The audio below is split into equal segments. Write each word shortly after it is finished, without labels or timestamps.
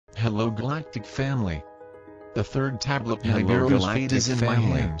Hello Galactic Family. The third tablet Hello, Nibiru's fate Galactic is in my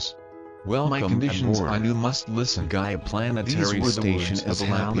Family. hands. Welcome My conditions aboard. I knew must listen. Gaia Planetary These were the Station words is of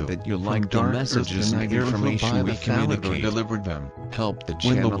happy Alalu, that you from like the dark messages Earth and to Nibiru information by we the Falcon communicate. delivered them. Help the When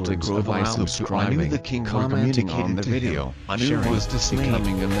the channel to words grow of by Alalu to Anu subscribing, the King were commenting on communicated the to him, video, Anu sharing, was dismayed.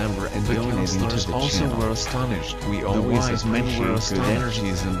 becoming a member and The donating to counselors the also channel. were astonished. We The always wise men appreciate were good astonished.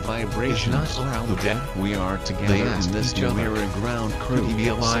 energies and Is vibrations. not Alalu dead? We are They together asked in this each other, mirror ground crew. Could he be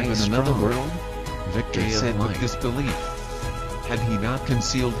alive Stay in another strong. world? Victory They of said with light. disbelief. Had he not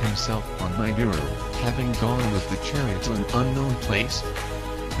concealed himself on Nibiru, having gone with the chariot to an unknown place?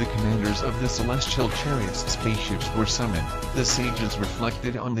 The commanders of the celestial chariot's spaceships were summoned. The sages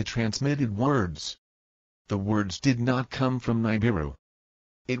reflected on the transmitted words. The words did not come from Nibiru.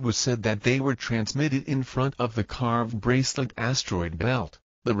 It was said that they were transmitted in front of the carved bracelet asteroid belt,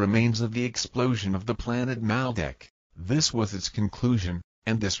 the remains of the explosion of the planet Maldek. This was its conclusion,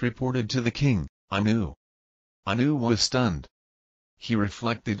 and this reported to the king, Anu. Anu was stunned. He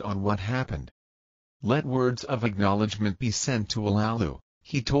reflected on what happened. Let words of acknowledgement be sent to Alalu,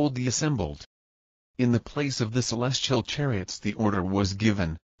 he told the assembled. In the place of the celestial chariots the order was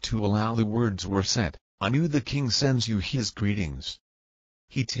given, to Alalu words were sent, Anu the king sends you his greetings.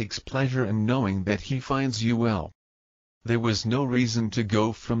 He takes pleasure in knowing that he finds you well. There was no reason to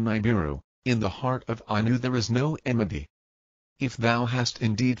go from Nibiru, in the heart of Anu there is no enmity. If thou hast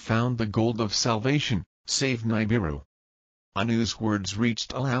indeed found the gold of salvation, save Nibiru. Anu's words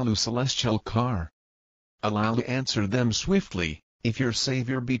reached Alalu's celestial car. Alalu answered them swiftly, if your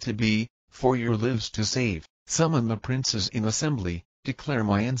savior be to be, for your lives to save, summon the princes in assembly, declare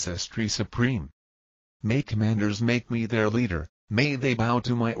my ancestry supreme. May commanders make me their leader, may they bow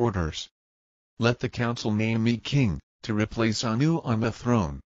to my orders. Let the council name me king, to replace Anu on the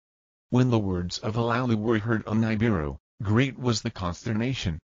throne. When the words of Alalu were heard on Nibiru, great was the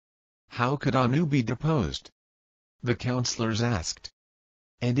consternation. How could Anu be deposed? The counselors asked.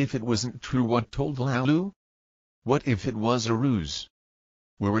 And if it wasn't true what told Alalu? What if it was a ruse?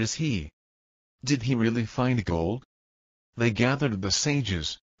 Where is he? Did he really find gold? They gathered the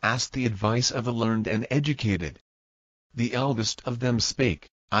sages, asked the advice of the learned and educated. The eldest of them spake,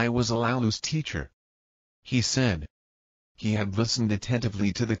 I was Alalu's teacher. He said. He had listened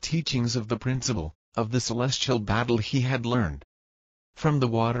attentively to the teachings of the principle, of the celestial battle he had learned. From the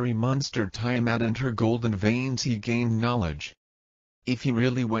watery monster Tiamat and her golden veins he gained knowledge. If he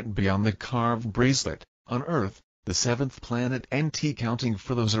really went beyond the carved bracelet, on Earth, the seventh planet NT counting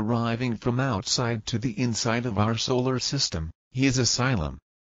for those arriving from outside to the inside of our solar system, he is asylum.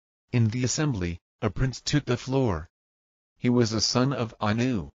 In the assembly, a prince took the floor. He was a son of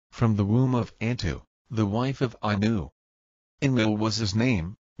Anu, from the womb of Antu, the wife of Anu. Enlil was his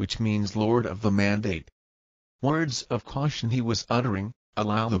name, which means Lord of the Mandate. Words of caution he was uttering,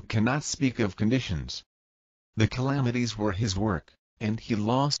 Alalu cannot speak of conditions. The calamities were his work, and he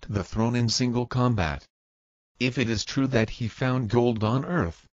lost the throne in single combat. If it is true that he found gold on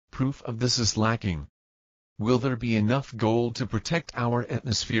Earth, proof of this is lacking. Will there be enough gold to protect our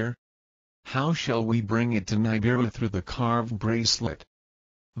atmosphere? How shall we bring it to Nibiru through the carved bracelet?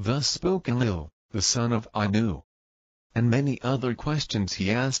 Thus spoke Enlil, the son of Anu. And many other questions he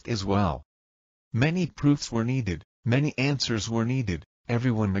asked as well. Many proofs were needed, many answers were needed,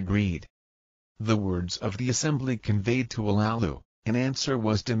 everyone agreed. The words of the assembly conveyed to Alalu, an answer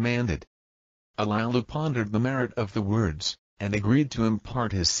was demanded. Alalu pondered the merit of the words, and agreed to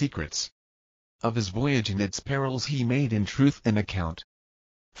impart his secrets. Of his voyage and its perils he made in truth an account.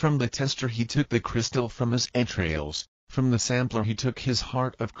 From the tester he took the crystal from his entrails, from the sampler he took his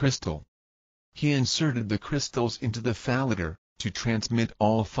heart of crystal. He inserted the crystals into the phallator, to transmit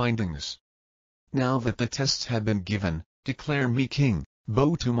all findings. Now that the tests have been given, declare me king,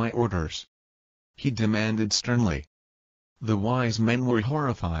 bow to my orders. He demanded sternly. The wise men were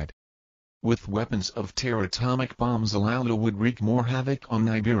horrified. With weapons of terror atomic bombs Alalu would wreak more havoc on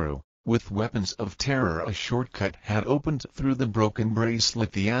Nibiru. With weapons of terror a shortcut had opened through the broken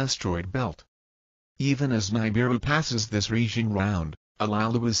bracelet the asteroid belt. Even as Nibiru passes this region round,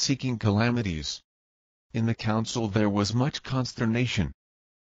 Alalu is seeking calamities. In the council there was much consternation.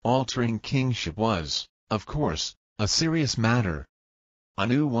 Altering kingship was, of course, a serious matter.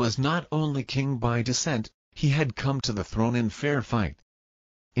 Anu was not only king by descent, he had come to the throne in fair fight.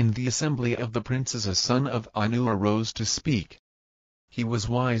 In the assembly of the princes a son of Anu arose to speak. He was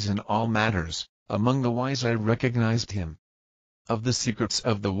wise in all matters, among the wise I recognized him. Of the secrets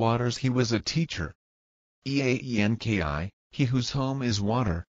of the waters he was a teacher. Eaenki, he whose home is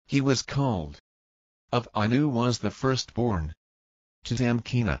water, he was called. Of Anu was the firstborn. To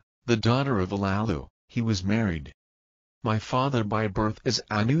Tamkina, the daughter of Alalu, he was married. My father by birth is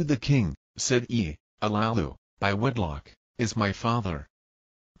Anu the king, said E. Alalu, by wedlock, is my father.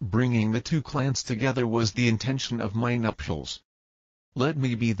 Bringing the two clans together was the intention of my nuptials. Let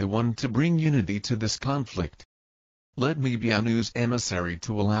me be the one to bring unity to this conflict. Let me be Anu's emissary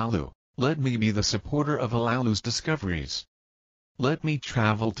to Alalu, let me be the supporter of Alalu's discoveries. Let me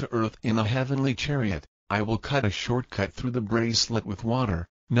travel to Earth in a heavenly chariot. I will cut a shortcut through the bracelet with water,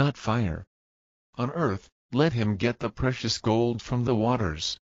 not fire. On Earth, let him get the precious gold from the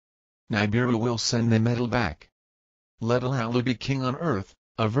waters. Nibiru will send the metal back. Let Alalu be king on Earth,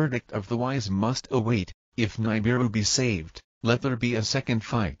 a verdict of the wise must await. If Nibiru be saved, let there be a second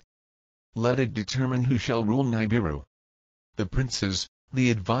fight. Let it determine who shall rule Nibiru. The princes,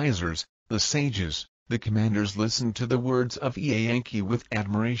 the advisors, the sages, the commanders listened to the words of Ianki with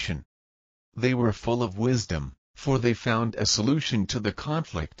admiration. They were full of wisdom, for they found a solution to the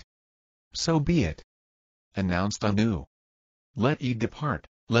conflict. So be it, announced Anu. Let E depart,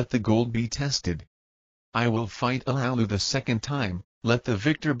 let the gold be tested. I will fight Alalu the second time, let the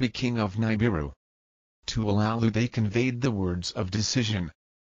victor be king of Nibiru. To Alalu they conveyed the words of decision.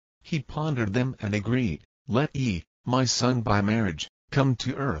 He pondered them and agreed, let E, my son by marriage, come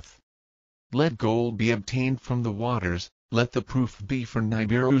to Earth. Let gold be obtained from the waters, let the proof be for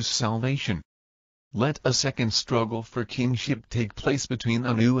Nibiru's salvation. Let a second struggle for kingship take place between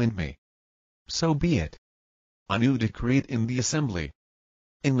Anu and me. So be it. Anu decreed in the assembly.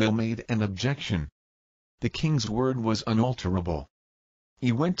 Enlil made an objection. The king's word was unalterable.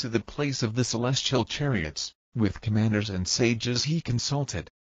 He went to the place of the celestial chariots, with commanders and sages he consulted.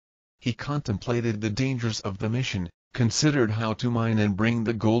 He contemplated the dangers of the mission, considered how to mine and bring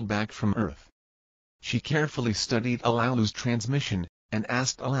the gold back from Earth. She carefully studied Alalu's transmission, and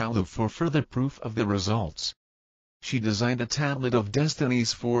asked Alalu for further proof of the results. She designed a tablet of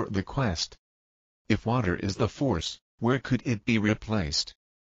destinies for the quest. If water is the force, where could it be replaced?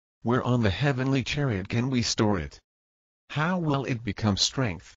 Where on the heavenly chariot can we store it? How will it become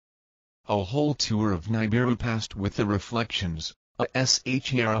strength? A whole tour of Nibiru passed with the reflections, a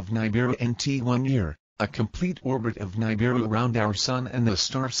SHR of Nibiru NT 1 year, a complete orbit of Nibiru around our Sun and the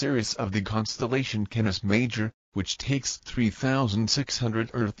star Sirius of the constellation Canis Major, which takes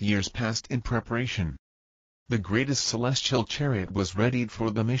 3,600 Earth years passed in preparation. The greatest celestial chariot was readied for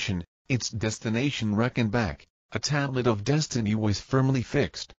the mission, its destination reckoned back, a tablet of destiny was firmly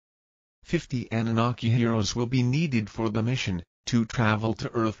fixed. 50 Anunnaki heroes will be needed for the mission, to travel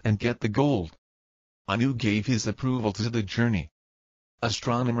to Earth and get the gold. Anu gave his approval to the journey.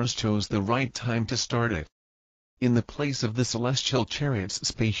 Astronomers chose the right time to start it. In the place of the celestial chariot's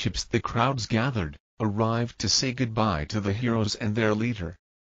spaceships the crowds gathered, arrived to say goodbye to the heroes and their leader.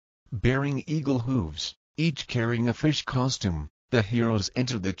 Bearing eagle hooves, each carrying a fish costume, the heroes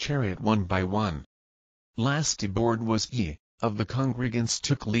entered the chariot one by one. Last aboard was E, of the congregants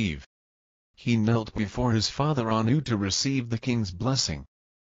took leave. He knelt before his father Anu to receive the king's blessing.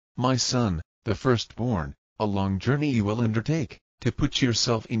 My son, the firstborn, a long journey you will undertake, to put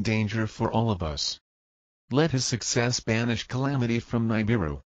yourself in danger for all of us. Let his success banish calamity from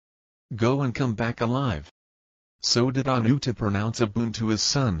Nibiru. Go and come back alive. So did Anu to pronounce a boon to his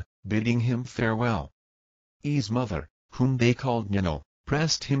son, bidding him farewell. E's mother, whom they called Nino,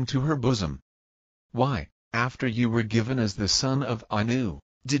 pressed him to her bosom. Why, after you were given as the son of Anu,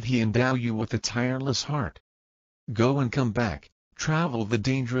 did he endow you with a tireless heart? Go and come back, travel the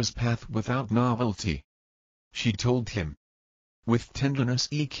dangerous path without novelty. She told him. With tenderness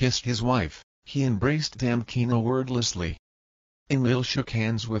he kissed his wife, he embraced Damkina wordlessly. Enlil shook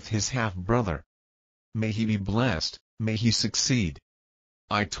hands with his half-brother. May he be blessed, may he succeed.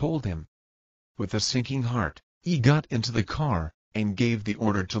 I told him. With a sinking heart, he got into the car, and gave the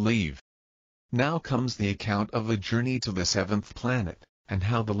order to leave. Now comes the account of the journey to the seventh planet, and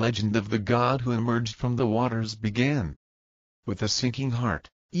how the legend of the god who emerged from the waters began. With a sinking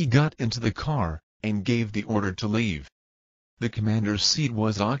heart, he got into the car, and gave the order to leave. The commander's seat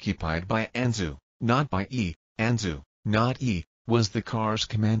was occupied by Anzu, not by E. Anzu, not E, was the car's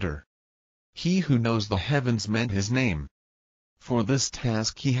commander. He who knows the heavens meant his name. For this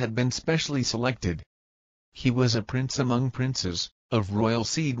task he had been specially selected. He was a prince among princes, of royal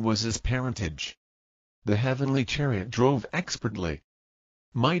seed was his parentage. The heavenly chariot drove expertly.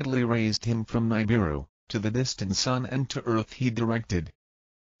 Mightily raised him from Nibiru, to the distant sun and to earth he directed.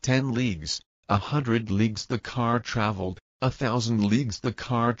 10 leagues, 100 leagues the car traveled, 1,000 leagues the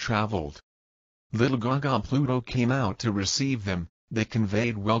car traveled. Little Gaga Pluto came out to receive them, they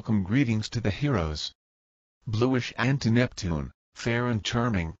conveyed welcome greetings to the heroes. Bluish Anti-Neptune, fair and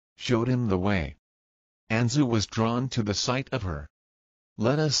charming, showed him the way. Anzu was drawn to the sight of her.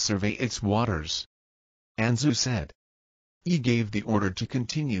 Let us survey its waters. Anzu said. He gave the order to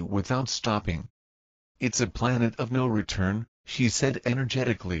continue without stopping. "It's a planet of no return," she said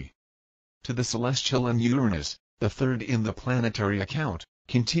energetically. "To the Celestial and Uranus, the third in the planetary account,"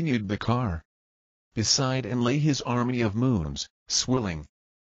 continued the car. "Beside and lay his army of moons, swirling."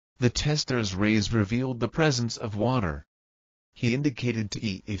 The tester's rays revealed the presence of water. He indicated to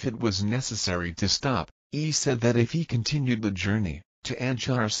E if it was necessary to stop. E said that if he continued the journey to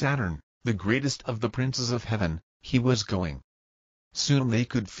Anchar Saturn, the greatest of the princes of heaven, he was going. Soon they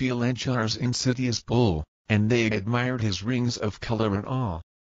could feel Anchar's insidious pull, and they admired his rings of color and awe.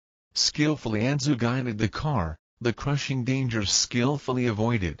 Skillfully Anzu guided the car, the crushing dangers skillfully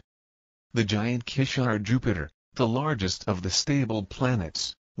avoided. The giant Kishar Jupiter, the largest of the stable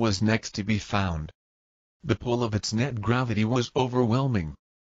planets, was next to be found. The pull of its net gravity was overwhelming.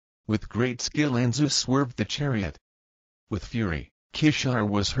 With great skill Anzu swerved the chariot. With fury, Kishar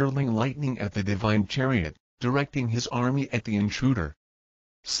was hurling lightning at the divine chariot, directing his army at the intruder.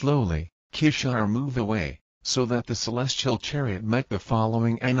 Slowly, Kishar moved away, so that the celestial chariot met the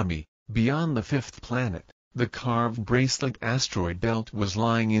following enemy. Beyond the fifth planet, the carved bracelet asteroid belt was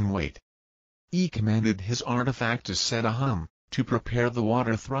lying in wait. He commanded his artifact to set a hum, to prepare the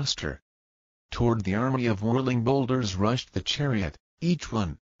water thruster. Toward the army of whirling boulders rushed the chariot, each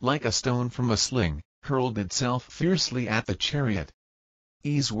one, like a stone from a sling, hurled itself fiercely at the chariot.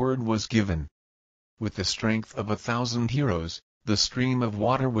 E's word was given. With the strength of 1,000 heroes, the stream of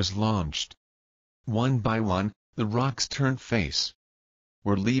water was launched. One by one, the rocks turned face.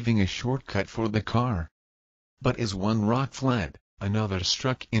 Were leaving a shortcut for the car. But as one rock fled, another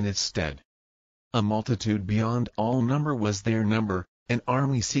struck in its stead. A multitude beyond all number was their number, an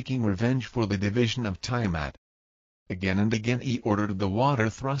army seeking revenge for the division of Tiamat. Again and again he ordered the water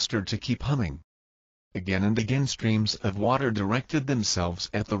thruster to keep humming. Again and again streams of water directed themselves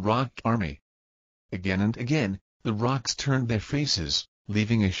at the rock army. Again and again, the rocks turned their faces,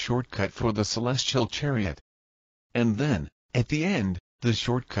 leaving a shortcut for the celestial chariot. And then, at the end, the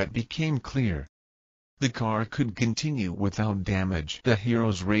shortcut became clear. The car could continue without damage. The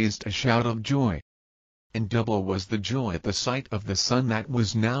heroes raised a shout of joy. And double was the joy at the sight of the sun that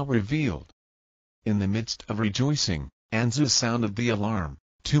was now revealed. In the midst of rejoicing, Anzu sounded the alarm.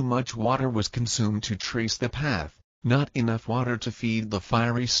 Too much water was consumed to trace the path, not enough water to feed the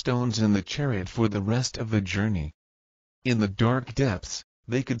fiery stones in the chariot for the rest of the journey. In the dark depths,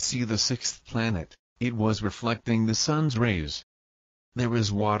 they could see the sixth planet. It was reflecting the sun's rays. "There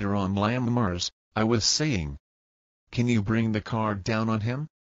is water on Mars," I was saying. "Can you bring the car down on him?"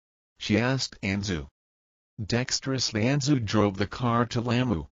 she asked Anzu. Dexterously Anzu drove the car to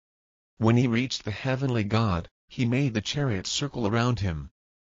Lamu. When he reached the heavenly god, he made the chariot circle around him.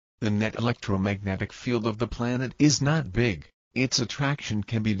 "The net electromagnetic field of the planet is not big, its attraction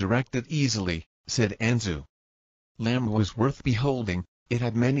can be directed easily," said Anzu. Lamu was worth beholding, it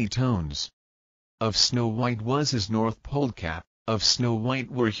had many tones. Of snow white was his north pole cap, of snow white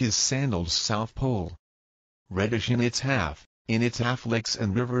were his sandals' south pole. Reddish in its half lakes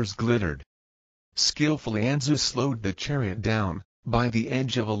and rivers glittered. Skillfully Anzu slowed the chariot down. By the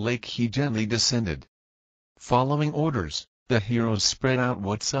edge of a lake he gently descended. Following orders, the heroes spread out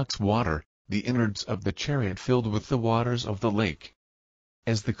what sucks water, the innards of the chariot filled with the waters of the lake.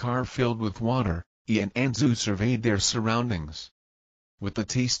 As the car filled with water, he and Anzu surveyed their surroundings. With the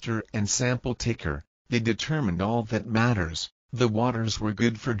taster and sample taker, they determined all that matters. The waters were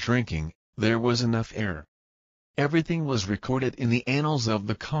good for drinking, there was enough air. Everything was recorded in the annals of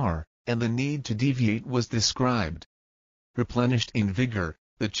the car, and the need to deviate was described. Replenished in vigor,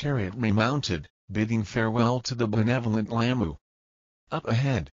 the chariot remounted, bidding farewell to the benevolent Lamu. Up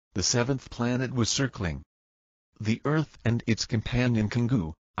ahead, the seventh planet was circling. The Earth and its companion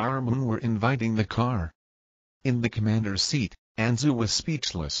Kingu, our moon, were inviting the car. In the commander's seat, Anzu was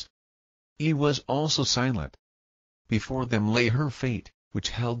speechless. He was also silent. Before them lay her fate,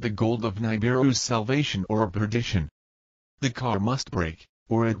 which held the gold of Nibiru's salvation or perdition. The car must break,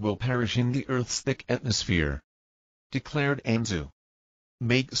 or it will perish in the Earth's thick atmosphere, declared Anzu.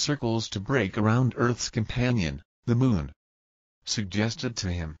 Make circles to break around Earth's companion, the moon, suggested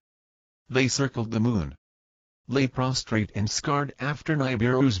to him. They circled the moon. Lay prostrate and scarred after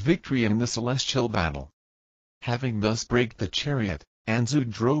Nibiru's victory in the celestial battle. Having thus braked the chariot, Anzu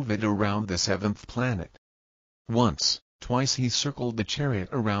drove it around the seventh planet. Once, twice he circled the chariot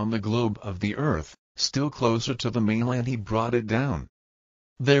around the globe of the Earth, still closer to the mainland he brought it down.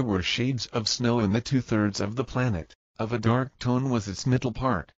 There were shades of snow in the 2/3 of the planet, of a dark tone was its middle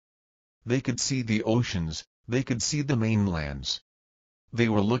part. They could see the oceans, they could see the mainlands. They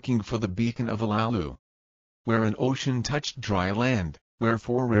were looking for the beacon of Alalu. Where an ocean touched dry land, where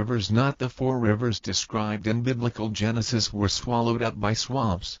 4 rivers, not the 4 rivers described in biblical Genesis, were swallowed up by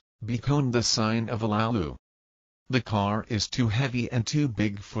swamps, beckoned the sign of Alalu. "The car is too heavy and too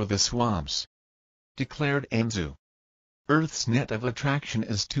big for the swamps," declared Anzu. "Earth's net of attraction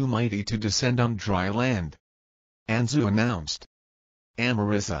is too mighty to descend on dry land," Anzu announced.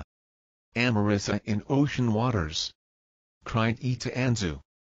 "Amarissa! Amarissa in ocean waters!" cried E to Anzu.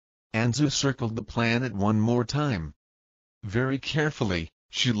 Anzu circled the planet one more time. Very carefully,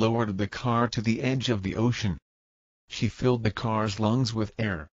 she lowered the car to the edge of the ocean. She filled the car's lungs with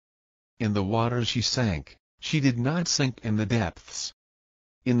air. In the water she sank. She did not sink in the depths.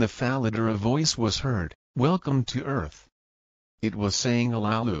 In the Faladar a voice was heard, "Welcome to Earth." It was saying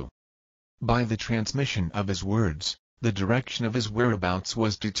Alalu. By the transmission of his words, the direction of his whereabouts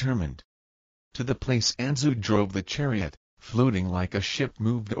was determined. To the place Anzu drove the chariot, floating like a ship,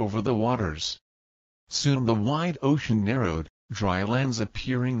 moved over the waters. Soon the wide ocean narrowed, dry lands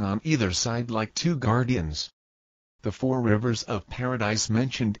appearing on either side like 2 guardians. The 4 rivers of paradise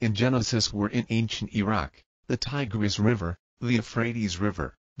mentioned in Genesis were in ancient Iraq: the Tigris River, the Euphrates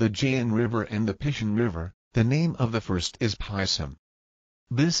River, the Jain River and the Pishin River. The name of the first is Pisum.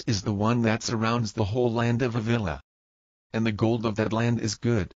 This is the one that surrounds the whole land of Avila. And the gold of that land is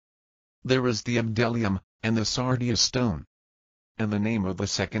good. There is the Abdelium, and the sardius stone. And the name of the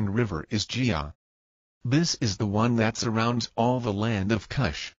second river is Gaia. This is the one that surrounds all the land of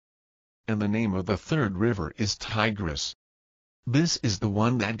Cush. And the name of the third river is Tigris. This is the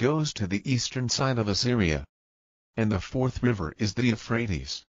one that goes to the eastern side of Assyria. And the fourth river is the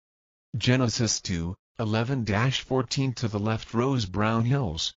Euphrates. Genesis 2:11-14. To the left rose brown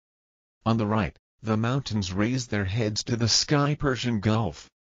hills. On the right, the mountains raised their heads to the sky. Persian Gulf.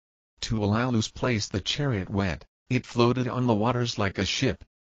 To Alalu's place the chariot went. It floated on the waters like a ship.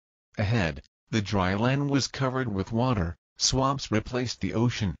 Ahead, the dry land was covered with water. Swamps replaced the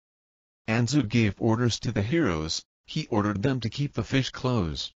ocean. Anzu gave orders to the heroes. He ordered them to keep the fish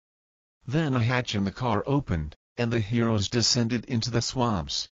close. Then a hatch in the car opened, and the heroes descended into the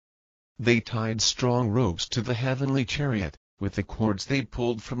swamps. They tied strong ropes to the heavenly chariot. With the cords they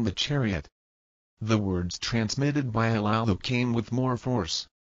pulled from the chariot. The words transmitted by Alalu came with more force.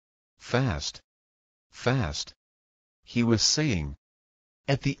 "Fast! Fast!" he was saying.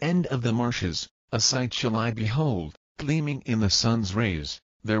 "At the end of the marshes, a sight shall I behold, gleaming in the sun's rays,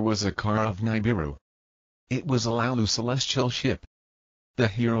 there was a car of Nibiru. It was Alalu's celestial ship." The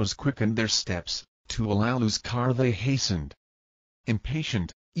heroes quickened their steps. To Alalu's car they hastened.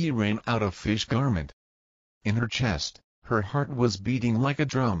 Impatient, E ran out of fish garment. In her chest, her heart was beating like a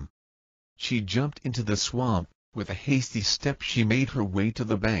drum. She jumped into the swamp. With a hasty step she made her way to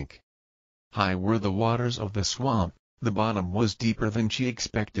the bank. High were the waters of the swamp. The bottom was deeper than she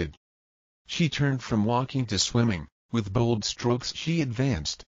expected. She turned from walking to swimming. With bold strokes she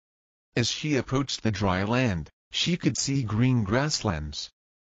advanced. As she approached the dry land, she could see green grasslands.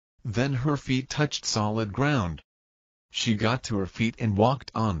 Then her feet touched solid ground. She got to her feet and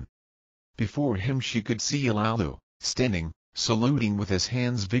walked on. Before him she could see Alalu, standing, saluting with his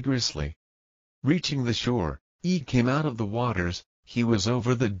hands vigorously. Reaching the shore, E came out of the waters. He was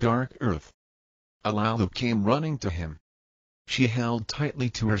over the dark earth. Alalu came running to him. She held tightly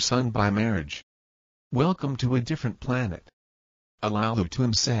to her son by marriage. "Welcome to a different planet," Alalu to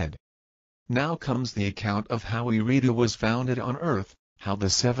him said. "Now comes the account of how Irida was founded on Earth, how the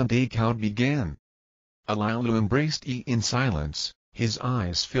seventh-day count began." Alalu embraced E in silence, his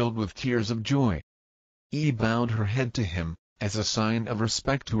eyes filled with tears of joy. E bowed her head to him, as a sign of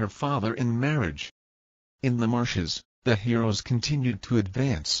respect to her father in marriage. In the marshes, the heroes continued to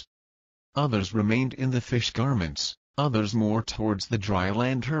advance. Others remained in the fish garments, others more towards the dry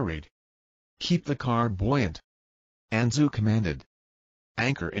land hurried. "Keep the car buoyant," Anzu commanded.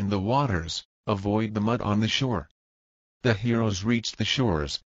 "Anchor in the waters, avoid the mud on the shore." The heroes reached the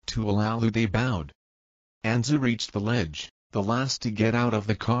shores. To Alalu they bowed. Anzu reached the ledge, the last to get out of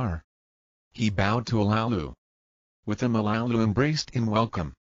the car. He bowed to Alalu. With him Alalu embraced in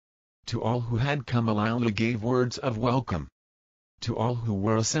welcome. To all who had come Alalu gave words of welcome. To all who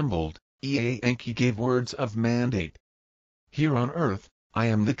were assembled, Ea Enki gave words of mandate. "Here on Earth, I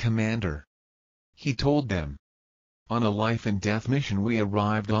am the commander," he told them. "On a life-and-death mission we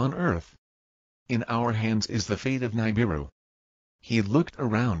arrived on Earth. In our hands is the fate of Nibiru." He looked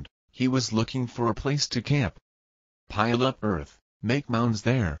around. He was looking for a place to camp. "Pile up earth, make mounds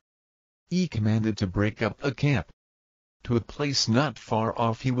there." E commanded to break up a camp. To a place not far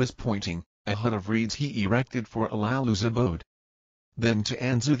off he was pointing, a hut of reeds he erected for Alalu's abode. Then to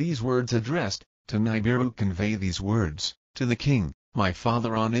Anzu these words addressed, to Nibiru convey these words, to the king, my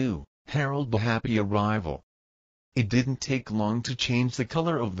father Anu, herald the happy arrival. It didn't take long to change the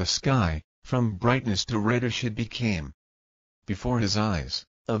color of the sky, from brightness to reddish it became. Before his eyes,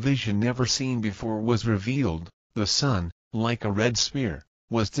 a vision never seen before was revealed. The sun, like a red sphere,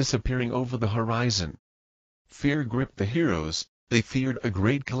 was disappearing over the horizon. Fear gripped the heroes, they feared a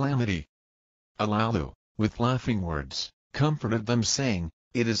great calamity. Alalu, with laughing words, comforted them saying,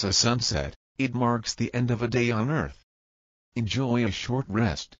 "It is a sunset, it marks the end of a day on earth. Enjoy a short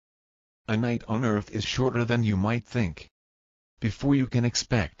rest. A night on earth is shorter than you might think. Before you can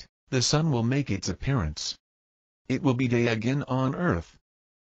expect, the sun will make its appearance. It will be day again on earth."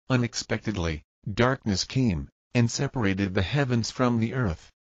 Unexpectedly, darkness came, and separated the heavens from the earth.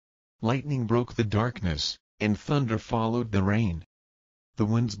 Lightning broke the darkness, and thunder followed the rain. The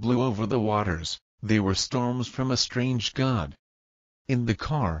winds blew over the waters, they were storms from a strange god. In the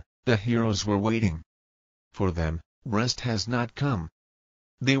car, the heroes were waiting. For them, rest has not come.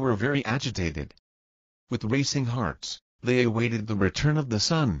 They were very agitated. With racing hearts, they awaited the return of the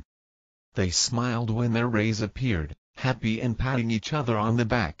sun. They smiled when their rays appeared, happy and patting each other on the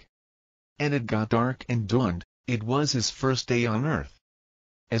back. And it got dark and dawned, it was his first day on earth.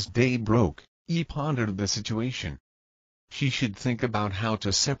 As day broke, he pondered the situation. She should think about how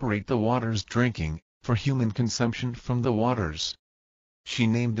to separate the waters drinking, for human consumption from the waters. She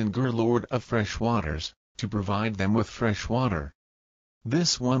named Ngur Lord of Fresh Waters, to provide them with fresh water.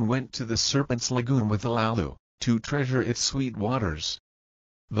 This one went to the Serpent's Lagoon with Alalu, to treasure its sweet waters.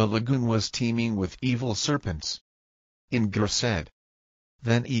 The lagoon was teeming with evil serpents. Ngur said.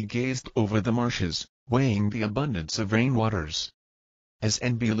 Then he gazed over the marshes, weighing the abundance of rainwaters. As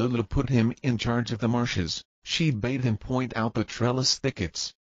Nbilulu put him in charge of the marshes, she bade him point out the trellis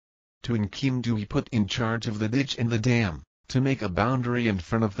thickets. To Nkimdu he put in charge of the ditch and the dam, to make a boundary in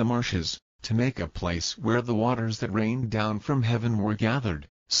front of the marshes, to make a place where the waters that rained down from heaven were gathered,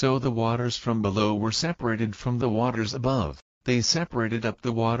 so the waters from below were separated from the waters above. They separated up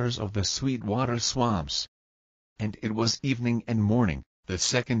the waters of the sweet water swamps. And it was evening and morning, the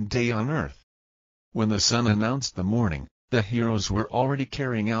second day on earth. When the sun announced the morning, the heroes were already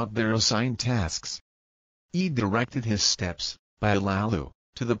carrying out their assigned tasks. He directed his steps, by Alalu,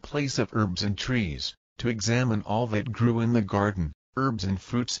 to the place of herbs and trees, to examine all that grew in the garden, herbs and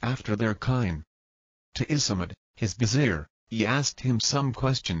fruits after their kind. To Isamad, his vizier, he asked him some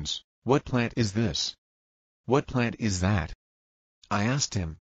questions. What plant is this? What plant is that? I asked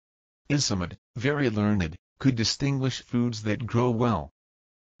him. Isamad, very learned, could distinguish foods that grow well.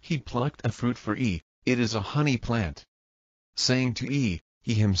 He plucked a fruit for E, it is a honey plant. Saying to E,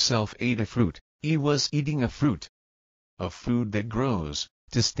 he himself ate a fruit, he was eating a fruit. A food that grows,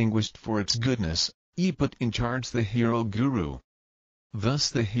 distinguished for its goodness, he put in charge the hero guru. Thus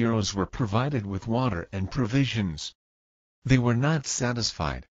the heroes were provided with water and provisions. They were not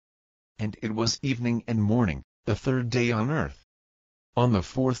satisfied. And it was evening and morning, the third day on earth. On the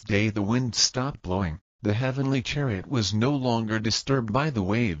fourth day the wind stopped blowing, the heavenly chariot was no longer disturbed by the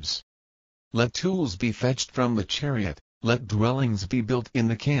waves. Let tools be fetched from the chariot, let dwellings be built in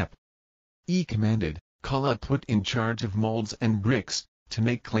the camp. He commanded, Kala put in charge of molds and bricks, to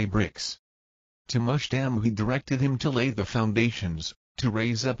make clay bricks. To Mushdam he directed him to lay the foundations, to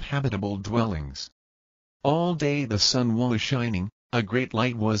raise up habitable dwellings. All day the sun was shining, a great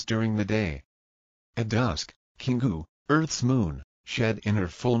light was during the day. At dusk, Kingu, Earth's moon, shed in her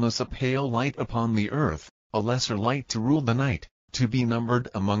fullness a pale light upon the earth, a lesser light to rule the night, to be numbered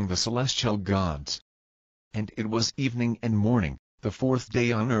among the celestial gods. And it was evening and morning, the fourth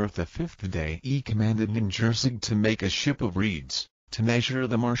day on earth. The fifth day he commanded Ninjursig to make a ship of reeds, to measure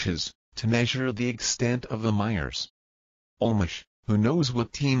the marshes, to measure the extent of the mires. Olmush, who knows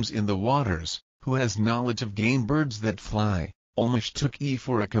what teems in the waters, who has knowledge of game birds that fly, Olmush took E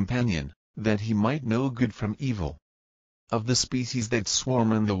for a companion, that he might know good from evil. Of the species that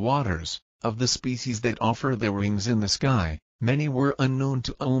swarm in the waters, of the species that offer their wings in the sky, many were unknown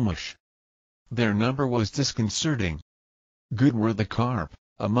to Olmush. Their number was disconcerting. Good were the carp,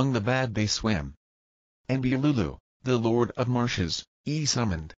 among the bad they swam. Nbilulu, the lord of marshes, he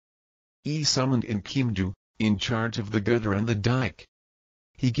summoned. He summoned Nkimdu, in charge of the gutter and the dike.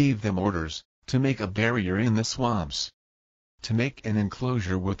 He gave them orders, to make a barrier in the swamps, to make an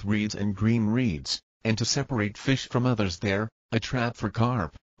enclosure with reeds and green reeds, and to separate fish from others there, a trap for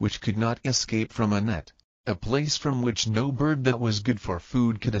carp, which could not escape from a net, a place from which no bird that was good for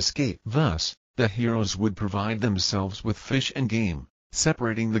food could escape. Thus, the heroes would provide themselves with fish and game,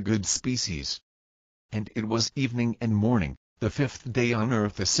 separating the good species. And it was evening and morning, the fifth day on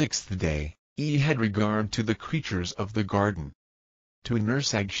earth. The sixth day, he had regard to the creatures of the garden. To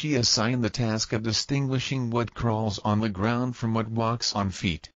Nursag she assigned the task of distinguishing what crawls on the ground from what walks on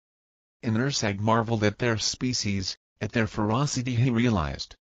feet. and Ursag marveled at their species, at their ferocity. He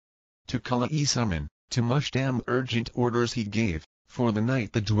realized. To Kala'i summon, to Mushdam urgent orders he gave, for the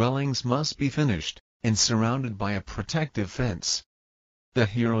night the dwellings must be finished, and surrounded by a protective fence. The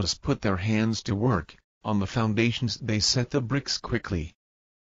heroes put their hands to work. On the foundations they set the bricks quickly.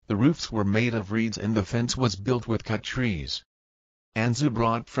 The roofs were made of reeds and the fence was built with cut trees. Anzu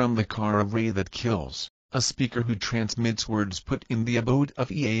brought from the car a ray that kills, a speaker who transmits words put in the abode of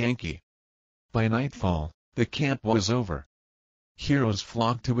Iayanki. By nightfall, the camp was over. Heroes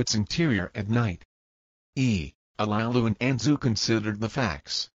flocked to its interior at night. Alalu and Anzu considered the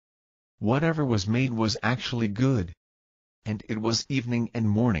facts. Whatever was made was actually good. And it was evening and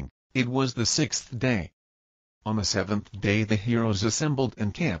morning, it was the 6th day. On the 7th day the heroes assembled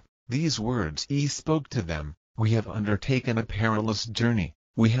in camp. These words spoke to them: "We have undertaken a perilous journey,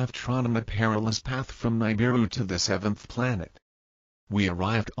 we have trodden a perilous path from Nibiru to the 7th planet. We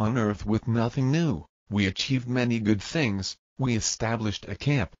arrived on Earth with nothing new, we achieved many good things, we established a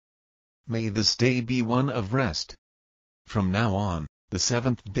camp. May this day be one of rest. From now on, the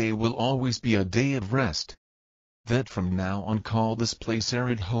 7th day will always be a day of rest. That from now on call this place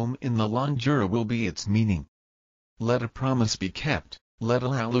arid home in the Longjura will be its meaning. Let a promise be kept, let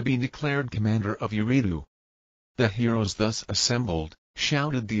Alalu be declared commander of Iridu." The heroes thus assembled,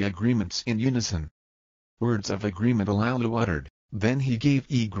 shouted the agreements in unison. Words of agreement Alalu uttered, then he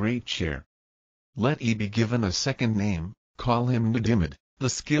gave great cheer. "Let be given a second name, call him Nudimid, the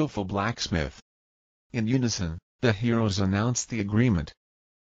skillful blacksmith." In unison, the heroes announced the agreement.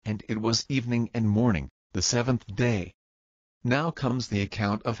 And it was evening and morning, the 7th day. Now comes the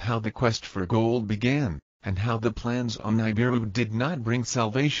account of how the quest for gold began, and how the plans on Nibiru did not bring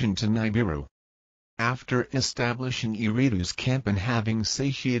salvation to Nibiru. After establishing Iridu's camp and having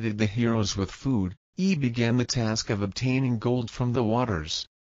satiated the heroes with food, began the task of obtaining gold from the waters.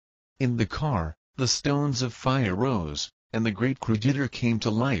 In the car, the stones of fire rose, and the great Krujitor came to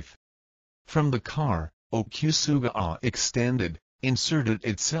life. From the car, Okusuga extended, inserted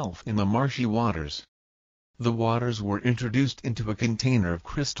itself in the marshy waters. The waters were introduced into a container of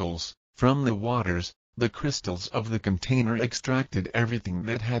crystals. From the waters, the crystals of the container extracted everything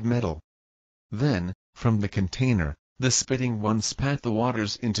that had metal. Then, from the container, the spitting one spat the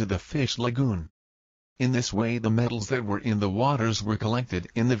waters into the fish lagoon. In this way the metals that were in the waters were collected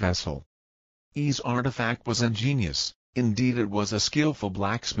in the vessel. E's artifact was ingenious, indeed it was a skillful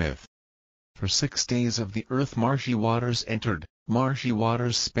blacksmith. For 6 days of the earth marshy waters entered, marshy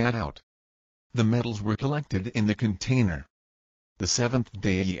waters spat out. The metals were collected in the container. The 7th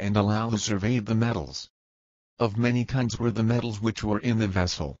day E and Alalu surveyed the metals. Of many kinds were the metals which were in the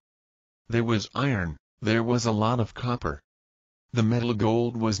vessel. There was iron, there was a lot of copper. The metal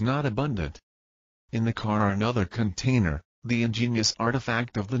gold was not abundant. In the car another container, the ingenious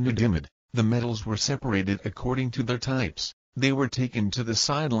artifact of the Nudimid, the metals were separated according to their types, they were taken to the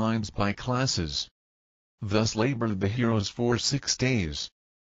sidelines by classes. Thus labored the heroes for 6 days.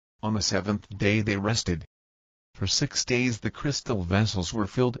 On the 7th day they rested. For 6 days the crystal vessels were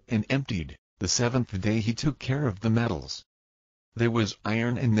filled and emptied, the 7th day he took care of the metals. There was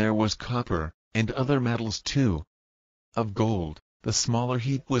iron and there was copper, and other metals too. Of gold, the smaller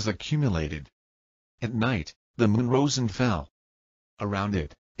heap was accumulated. At night, the moon rose and fell. Around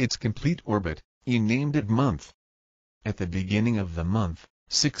it, its complete orbit, he named it month. At the beginning of the month,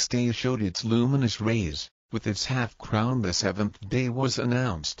 6 days showed its luminous rays, with its half crown the 7th day was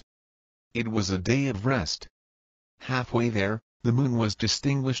announced. It was a day of rest. Halfway there, the moon was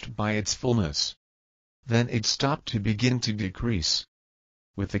distinguished by its fullness. Then it stopped to begin to decrease.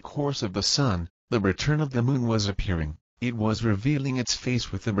 With the course of the sun, the return of the moon was appearing, it was revealing its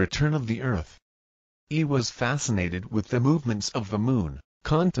face with the return of the earth. He was fascinated with the movements of the moon,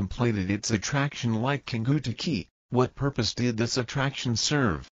 contemplated its attraction like Kingutaki. What purpose did this attraction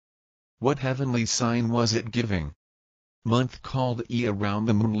serve? What heavenly sign was it giving? Month called E around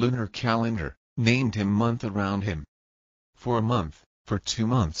the moon lunar calendar, named him month around him. For a month, for 2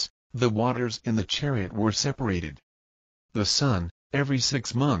 months, the waters in the chariot were separated. The sun, every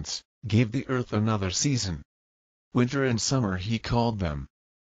 6 months, gave the earth another season. Winter and summer he called them.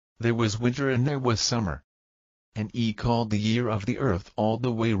 There was winter and there was summer. And he called the year of the earth all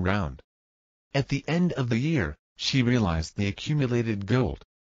the way round. At the end of the year, she realized the accumulated gold.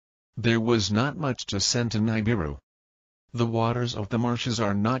 There was not much to send to Nibiru. The waters of the marshes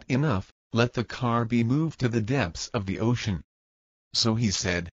are not enough, let the car be moved to the depths of the ocean. So he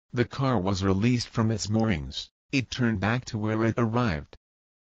said, the car was released from its moorings, it turned back to where it arrived.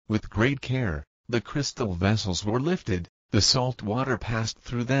 With great care, the crystal vessels were lifted, the salt water passed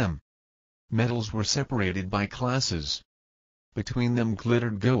through them. Metals were separated by classes. Between them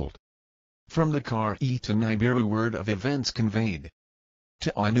glittered gold. From the car to Nibiru word of events conveyed.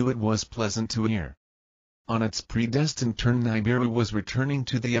 To Anu it was pleasant to hear. On its predestined turn Nibiru was returning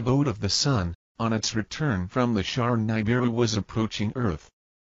to the abode of the sun, on its return from the Shar Nibiru was approaching Earth.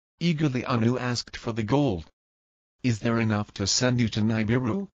 Eagerly Anu asked for the gold. "Is there enough to send you to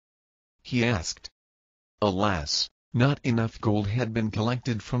Nibiru?" he asked. Alas, not enough gold had been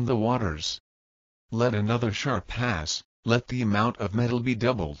collected from the waters. "Let another Shar pass, let the amount of metal be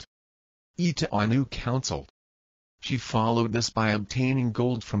doubled." Anu counseled. She followed this by obtaining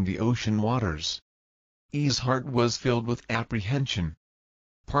gold from the ocean waters. E's heart was filled with apprehension.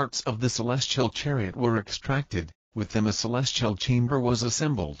 Parts of the celestial chariot were extracted, with them a celestial chamber was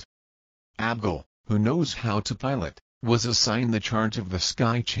assembled. Abgal, who knows how to pilot, was assigned the charge of the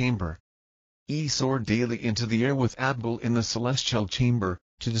sky chamber. Soared daily into the air with Abgal in the celestial chamber,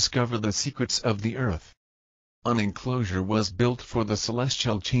 to discover the secrets of the earth. An enclosure was built for the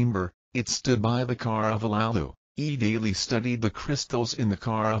celestial chamber, it stood by the car of Alalu. Daily studied the crystals in the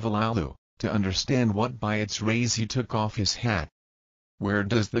car of Alalu, to understand what by its rays he took off his hat. "Where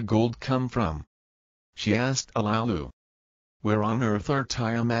does the gold come from?" she asked Alalu. "Where on earth are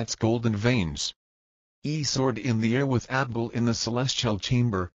Tiamat's golden veins?" Soared in the air with Abgal in the celestial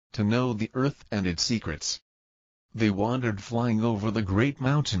chamber, to know the earth and its secrets. They wandered flying over the great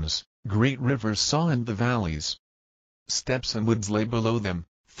mountains, great rivers saw in the valleys. Steppes and woods lay below them,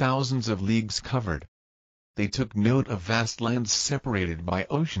 thousands of leagues covered. They took note of vast lands separated by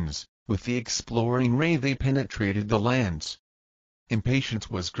oceans, with the exploring ray they penetrated the lands. Impatience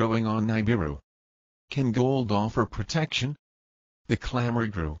was growing on Nibiru. Can gold offer protection? The clamor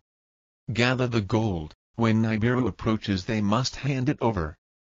grew. Gather the gold, when Nibiru approaches they must hand it over.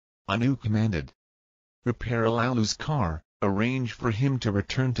 Anu commanded. Repair Alalu's car, arrange for him to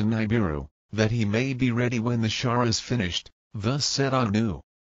return to Nibiru, that he may be ready when the Shar is finished, thus said Anu.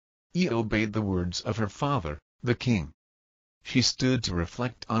 Obeyed the words of her father, the king. She stood to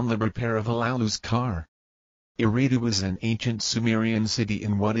reflect on the repair of Alalu's car. Eridu was an ancient Sumerian city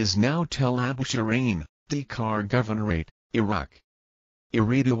in what is now Tel Abu-Shirain, Dakar Governorate, Iraq.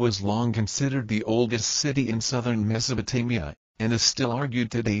 Eridu was long considered the oldest city in southern Mesopotamia, and is still argued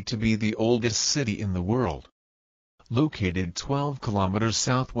today to be the oldest city in the world. Located 12 kilometers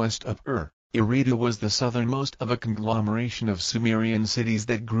southwest of Eridu was the southernmost of a conglomeration of Sumerian cities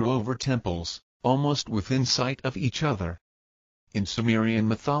that grew over temples, almost within sight of each other. In Sumerian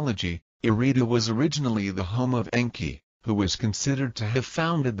mythology, Eridu was originally the home of Enki, who was considered to have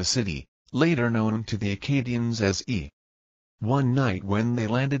founded the city, later known to the Akkadians as E. One night when they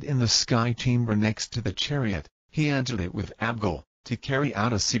landed in the sky chamber next to the chariot, he entered it with Abgal, to carry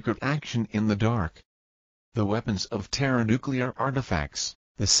out a secret action in the dark. The weapons of thermonuclear artifacts,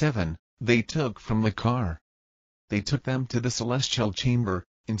 the 7, they took from the car. They took them to the celestial chamber,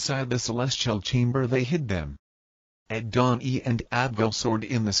 inside the celestial chamber they hid them. At dawn and Abgal soared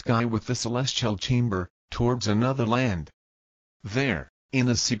in the sky with the celestial chamber, towards another land. There, in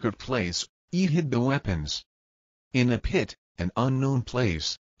a secret place, he hid the weapons. In a pit, an unknown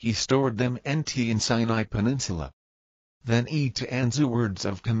place, he stored them in Sinai Peninsula. Then to Anzu words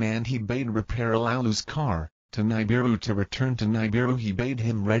of command he bade repair Alalu's car, to Nibiru to return to Nibiru he bade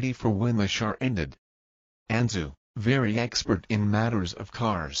him ready for when the Shar ended. Anzu, very expert in matters of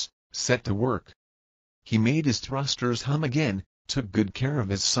cars, set to work. He made his thrusters hum again, took good care of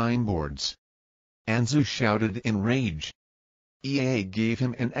his signboards. Anzu shouted in rage. Ea gave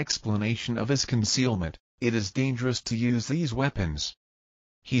him an explanation of his concealment. "It is dangerous to use these weapons,"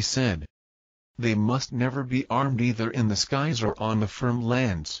 he said. "They must never be armed either in the skies or on the firm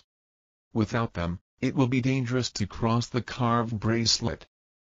lands. Without them, it will be dangerous to cross the carved bracelet."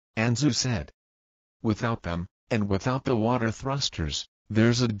 Anzu said. "Without them, and without the water thrusters,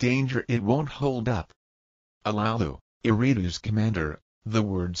 there's a danger it won't hold up." Alalu, Eridu's commander, the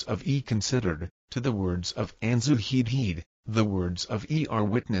words of E considered, to the words of Anzu heed, the words of E are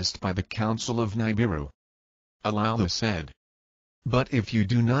witnessed by the Council of Nibiru. Alalu said. "But if you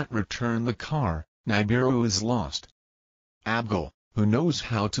do not return the car, Nibiru is lost." Abgal, who knows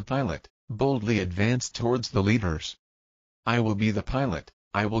how to pilot, boldly advanced towards the leaders. "I will be the pilot,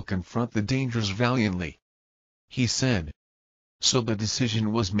 I will confront the dangers valiantly," he said. So the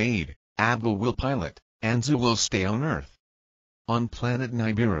decision was made, Abgal will pilot, Anzu will stay on Earth. On planet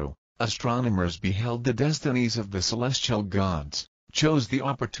Nibiru, astronomers beheld the destinies of the celestial gods, chose the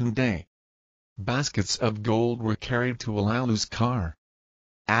opportune day. Baskets of gold were carried to Alalu's car.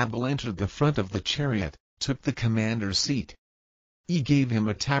 Abgal entered the front of the chariot, took the commander's seat. He gave him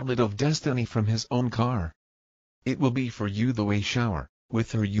a tablet of destiny from his own car. "It will be for you the way shower,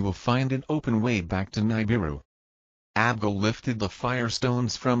 with her you will find an open way back to Nibiru." Abgal lifted the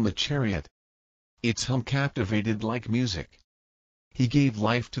firestones from the chariot, Its hum captivated like music. He gave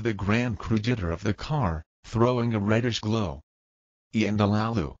life to the grand crujitter of the car, throwing a reddish glow. He and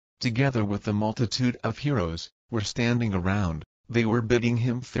Alalu, together with the multitude of heroes, were standing around. They were bidding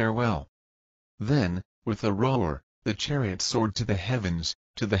him farewell. Then, with a roar, the chariot soared to the heavens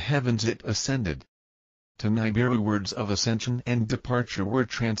it ascended. To Nibiru words of ascension and departure were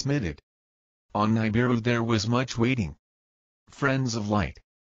transmitted. On Nibiru there was much waiting. Friends of light.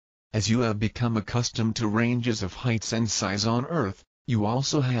 As you have become accustomed to ranges of heights and size on Earth, you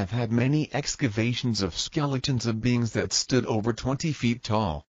also have had many excavations of skeletons of beings that stood over 20 feet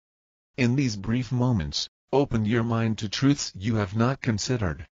tall. In these brief moments, open your mind to truths you have not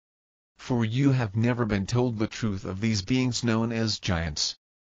considered. For you have never been told the truth of these beings known as giants.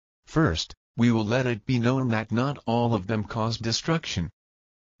 First, we will let it be known that not all of them caused destruction.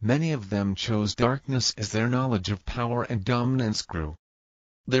 Many of them chose darkness as their knowledge of power and dominance grew.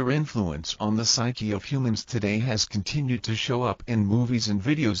 Their influence on the psyche of humans today has continued to show up in movies and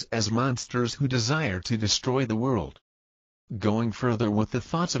videos as monsters who desire to destroy the world. Going further with the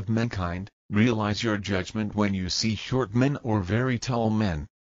thoughts of mankind, realize your judgment when you see short men or very tall men.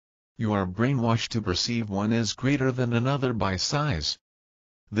 You are brainwashed to perceive one as greater than another by size.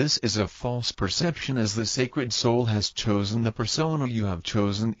 This is a false perception, as the sacred soul has chosen the persona you have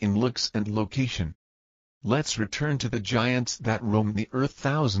chosen in looks and location. Let's return to the giants that roamed the earth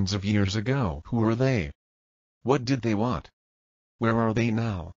thousands of years ago. Who were they? What did they want? Where are they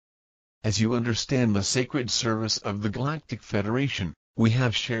now? As you understand the sacred service of the Galactic Federation, we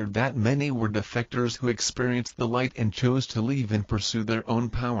have shared that many were defectors who experienced the light and chose to leave and pursue their own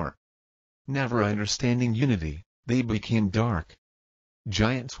power. Never understanding unity, they became dark.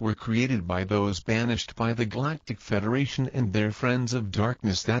 Giants were created by those banished by the Galactic Federation and their friends of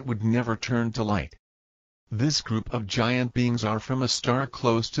darkness that would never turn to light. This group of giant beings are from a star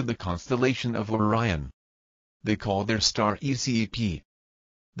close to the constellation of Orion. They call their star ECP.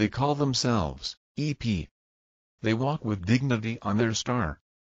 They call themselves EP. They walk with dignity on their star.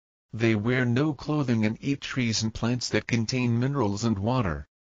 They wear no clothing and eat trees and plants that contain minerals and water.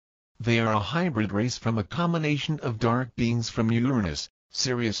 They are a hybrid race from a combination of dark beings from Uranus,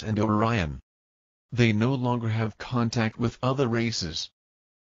 Sirius and Orion. They no longer have contact with other races.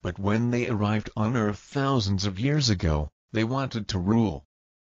 But when they arrived on Earth thousands of years ago, they wanted to rule.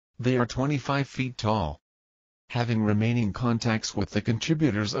 They are 25 feet tall. Having remaining contacts with the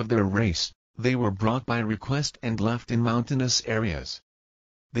contributors of their race, they were brought by request and left in mountainous areas.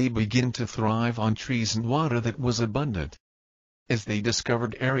 They begin to thrive on trees and water that was abundant. As they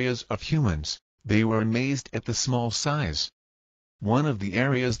discovered areas of humans, they were amazed at the small size. One of the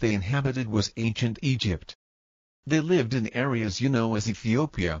areas they inhabited was ancient Egypt. They lived in areas as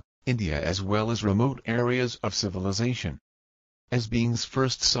Ethiopia, India, as well as remote areas of civilization. As beings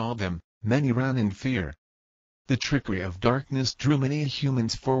first saw them, many ran in fear. The trickery of darkness drew many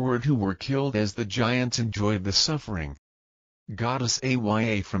humans forward who were killed as the giants enjoyed the suffering. Goddess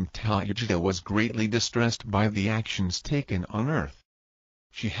Aya from Tayajida was greatly distressed by the actions taken on Earth.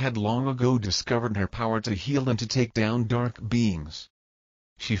 She had long ago discovered her power to heal and to take down dark beings.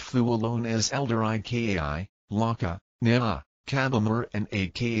 She flew alone as Elder Ikai, Laka, Nea, Kabamur and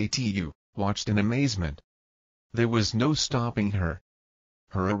Akatu, watched in amazement. There was no stopping her.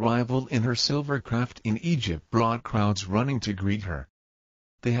 Her arrival in her silver craft in Egypt brought crowds running to greet her.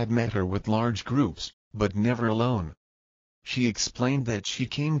 They had met her with large groups, but never alone. She explained that she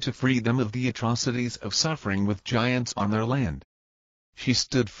came to free them of the atrocities of suffering with giants on their land. She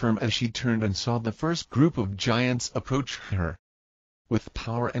stood firm as she turned and saw the first group of giants approach her. With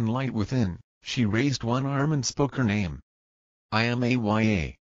power and light within, she raised one arm and spoke her name. I am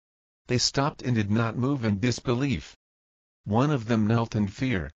Aya. They stopped and did not move in disbelief. One of them knelt in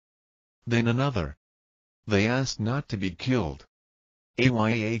fear. Then another. They asked not to be killed.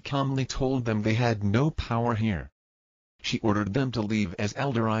 Aya calmly told them they had no power here. She ordered them to leave as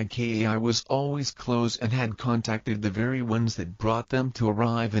Elder Ikai was always close and had contacted the very ones that brought them to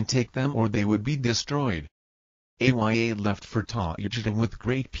arrive and take them or they would be destroyed. Aya left for Tayajida with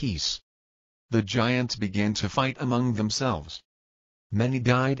great peace. The giants began to fight among themselves. Many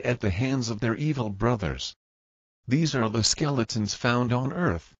died at the hands of their evil brothers. These are the skeletons found on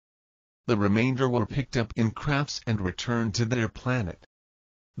Earth. The remainder were picked up in crafts and returned to their planet.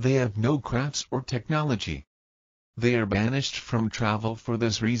 They have no crafts or technology. They are banished from travel for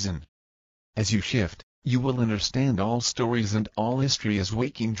this reason. As you shift, you will understand all stories and all history as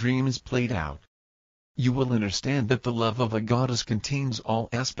waking dreams played out. You will understand that the love of a goddess contains all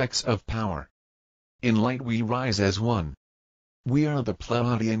aspects of power. In light we rise as one. We are the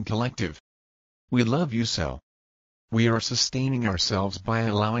Pleiadian collective. We love you so. We are sustaining ourselves by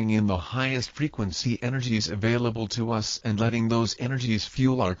allowing in the highest frequency energies available to us and letting those energies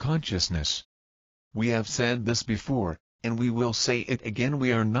fuel our consciousness. We have said this before, and we will say it again: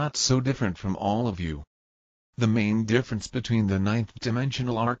 we are not so different from all of you. The main difference between the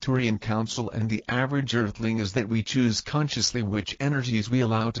ninth-dimensional Arcturian Council and the average Earthling is that we choose consciously which energies we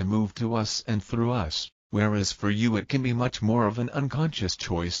allow to move to us and through us, whereas for you it can be much more of an unconscious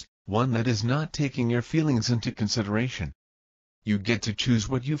choice, one that is not taking your feelings into consideration. You get to choose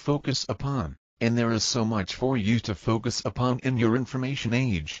what you focus upon, and there is so much for you to focus upon in your information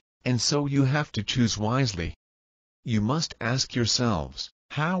age, and so you have to choose wisely. You must ask yourselves,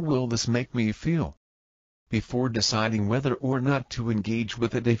 how will this make me feel? Before deciding whether or not to engage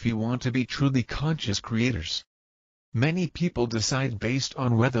with it if you want to be truly conscious creators. Many people decide based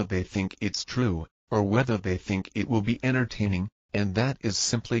on whether they think it's true, or whether they think it will be entertaining, and that is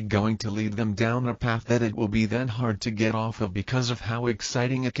simply going to lead them down a path that it will be then hard to get off of because of how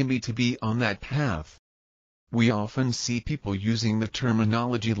exciting it can be to be on that path. We often see people using the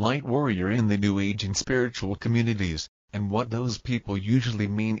terminology light warrior in the New Age and spiritual communities, and what those people usually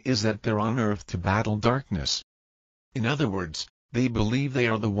mean is that they're on Earth to battle darkness. In other words, they believe they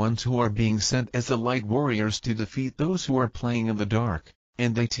are the ones who are being sent as the light warriors to defeat those who are playing in the dark,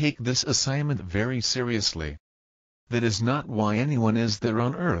 and they take this assignment very seriously. That is not why anyone is there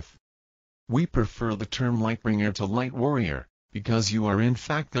on Earth. We prefer the term lightbringer to light warrior, because you are in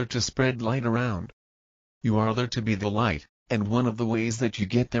fact there to spread light around. You are there to be the light, and one of the ways that you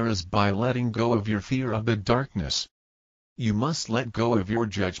get there is by letting go of your fear of the darkness. You must let go of your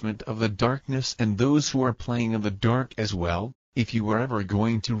judgment of the darkness and those who are playing in the dark as well, if you are ever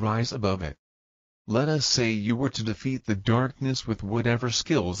going to rise above it. Let us say you were to defeat the darkness with whatever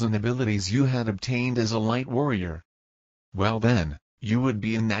skills and abilities you had obtained as a light warrior. Well then, you would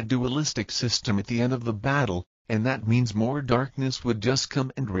be in that dualistic system at the end of the battle, and that means more darkness would just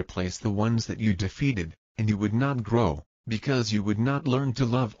come and replace the ones that you defeated, and you would not grow, because you would not learn to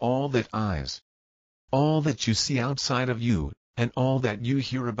love all that eyes. All that you see outside of you, and all that you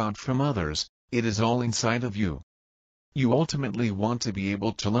hear about from others, it is all inside of you. You ultimately want to be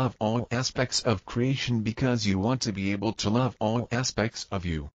able to love all aspects of creation because you want to be able to love all aspects of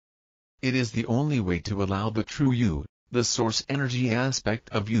you. It is the only way to allow the true you, the source energy aspect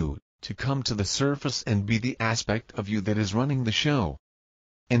of you, to come to the surface and be the aspect of you that is running the show.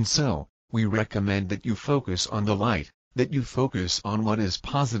 And so, we recommend that you focus on the light, that you focus on what is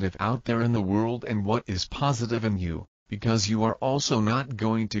positive out there in the world and what is positive in you, because you are also not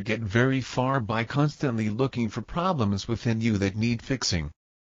going to get very far by constantly looking for problems within you that need fixing.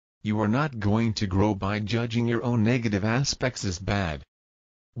 You are not going to grow by judging your own negative aspects as bad.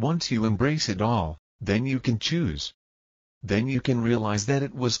 Once you embrace it all, then you can choose. Then you can realize that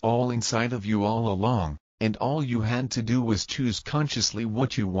it was all inside of you all along, and all you had to do was choose consciously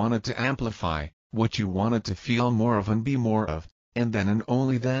what you wanted to amplify, what you wanted to feel more of and be more of, and then and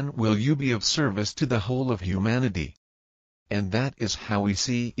only then will you be of service to the whole of humanity. And that is how we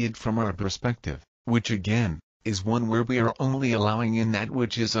see it from our perspective, which again, is one where we are only allowing in that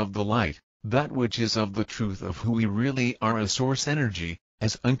which is of the light, that which is of the truth of who we really are as source energy,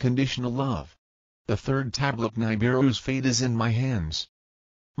 as unconditional love. The third tablet Nibiru's fate is in my hands.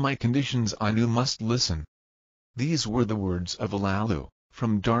 My conditions Anu must listen. These were the words of Alalu,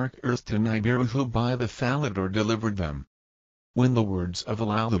 from dark earth to Nibiru who by the Falador delivered them. When the words of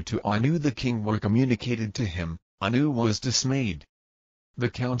Alalu to Anu the king were communicated to him, Anu was dismayed. The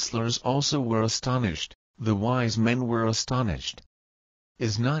counselors also were astonished, the wise men were astonished.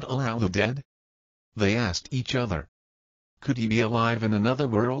 Is not Alalu dead? They asked each other. Could he be alive in another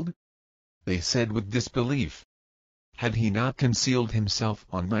world? They said with disbelief. Had he not concealed himself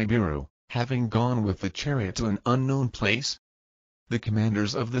on Nibiru, having gone with the chariot to an unknown place? The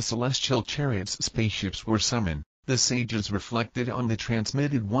commanders of the celestial chariot's spaceships were summoned. The sages reflected on the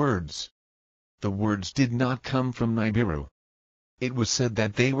transmitted words. The words did not come from Nibiru. It was said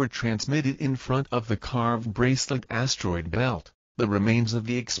that they were transmitted in front of the carved bracelet asteroid belt, the remains of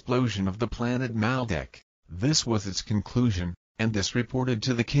the explosion of the planet Maldek. This was its conclusion, and this reported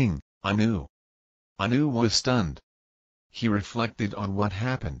to the king, Anu. Anu was stunned. He reflected on what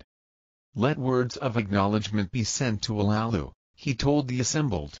happened. Let words of acknowledgement be sent to Alalu, he told the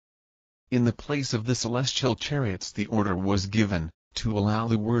assembled. In the place of the celestial chariots the order was given, to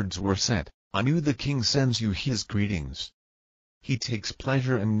Alalu words were sent, Anu the king sends you his greetings. He takes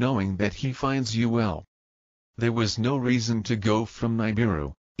pleasure in knowing that he finds you well. There was no reason to go from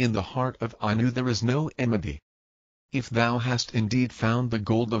Nibiru, in the heart of Anu there is no enmity. If thou hast indeed found the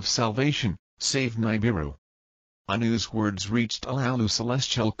gold of salvation, save Nibiru. Anu's words reached Alalu's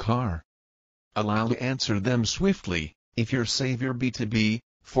celestial car. Alalu answered them swiftly, "If your savior be to be,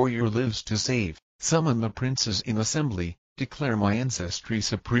 for your lives to save, summon the princes in assembly, declare my ancestry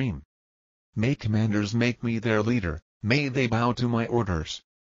supreme. May commanders make me their leader, may they bow to my orders.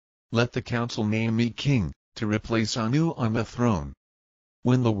 Let the council name me king, to replace Anu on the throne."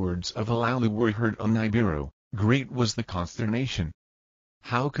 When the words of Alalu were heard on Nibiru, great was the consternation.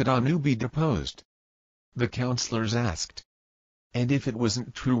 How could Anu be deposed? The counselors asked. And if it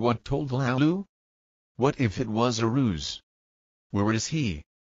wasn't true what told Alalu? What if it was a ruse? Where is he?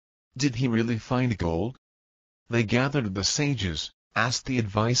 Did he really find gold? They gathered the sages, asked the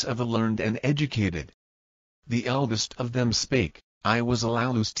advice of the learned and educated. The eldest of them spake, "I was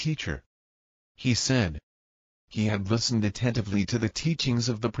Alalu's teacher." He said. He had listened attentively to the teachings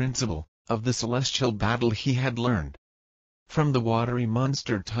of the principle, of the celestial battle he had learned. From the watery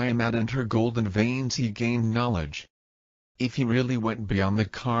monster Tiamat and her golden veins he gained knowledge. If he really went beyond the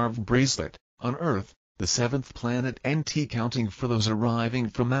carved bracelet, on Earth, the seventh planet NT counting for those arriving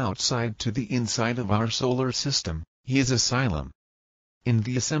from outside to the inside of our solar system, he is asylum. In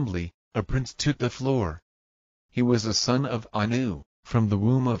the assembly, a prince took the floor. He was a son of Anu, from the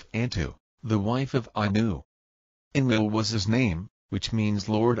womb of Antu, the wife of Anu. Enlil was his name, which means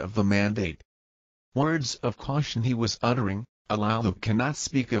Lord of the Mandate. Words of caution he was uttering, Alalu cannot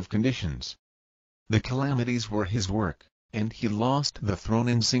speak of conditions. The calamities were his work, and he lost the throne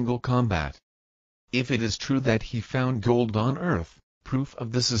in single combat. If it is true that he found gold on Earth, proof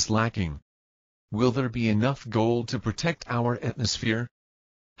of this is lacking. Will there be enough gold to protect our atmosphere?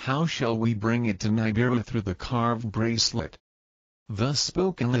 How shall we bring it to Nibiru through the carved bracelet? Thus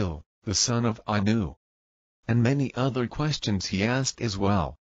spoke Enlil, the son of Anu. And many other questions he asked as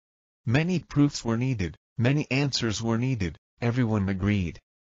well. Many proofs were needed, many answers were needed, everyone agreed.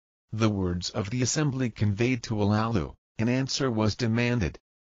 The words of the assembly conveyed to Alalu, an answer was demanded.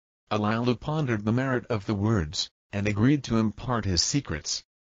 Alalu pondered the merit of the words, and agreed to impart his secrets.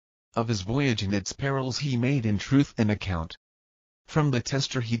 Of his voyage and its perils he made in truth an account. From the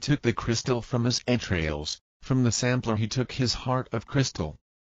tester he took the crystal from his entrails, from the sampler he took his heart of crystal.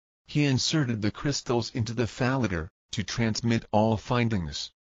 He inserted the crystals into the phallator, to transmit all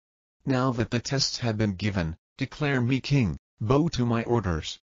findings. Now that the tests had been given, declare me king, bow to my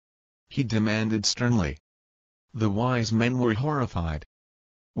orders. He demanded sternly. The wise men were horrified.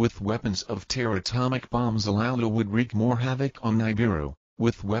 With weapons of terror atomic bombs Alalu would wreak more havoc on Nibiru.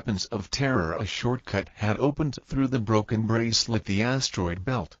 With weapons of terror a shortcut had opened through the broken bracelet the asteroid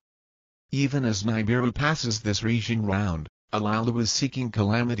belt. Even as Nibiru passes this region round, Alalu is seeking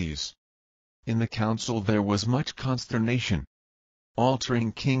calamities. In the council there was much consternation.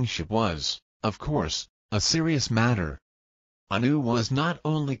 Altering kingship was, of course, a serious matter. Anu was not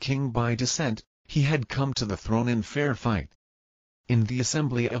only king by descent, he had come to the throne in fair fight. In the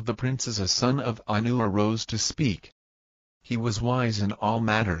assembly of the princes a son of Anu arose to speak. He was wise in all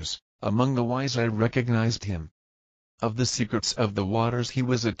matters, among the wise I recognized him. Of the secrets of the waters he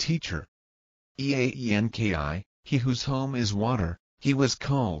was a teacher. Eanki, he whose home is water, he was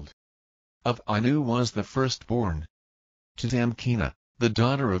called. Of Anu was the firstborn. To Damkina, the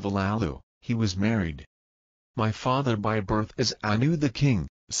daughter of Alalu, he was married. My father by birth is Anu the king,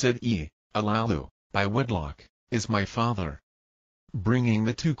 said Alalu, by wedlock, is my father. Bringing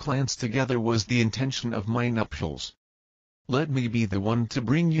the two clans together was the intention of my nuptials. Let me be the one to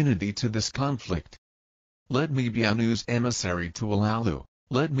bring unity to this conflict. Let me be Anu's emissary to Alalu,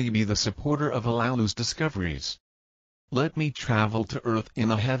 let me be the supporter of Alalu's discoveries. Let me travel to Earth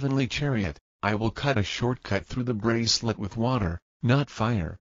in a heavenly chariot, I will cut a shortcut through the bracelet with water, not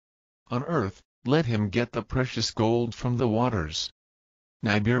fire. On Earth, let him get the precious gold from the waters.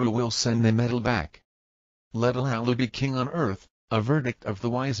 Nibiru will send the metal back. Let Alalu be king on Earth, a verdict of the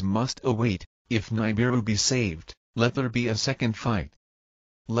wise must await. If Nibiru be saved, let there be a second fight.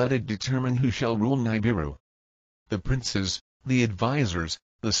 Let it determine who shall rule Nibiru. The princes, the advisors,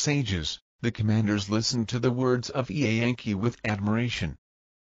 the sages, the commanders listened to the words of Eanki with admiration.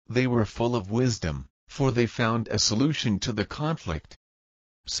 They were full of wisdom, for they found a solution to the conflict.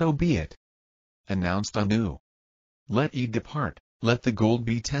 So be it, announced Anu. Let ye depart, let the gold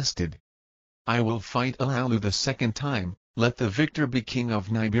be tested. I will fight Alalu the second time, let the victor be king of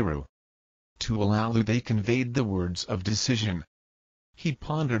Nibiru. To Alalu they conveyed the words of decision. He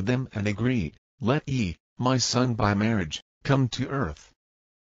pondered them and agreed, let ye, my son by marriage, come to Earth.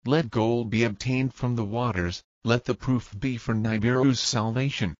 Let gold be obtained from the waters, let the proof be for Nibiru's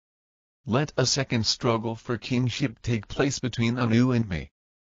salvation. Let a second struggle for kingship take place between Anu and me.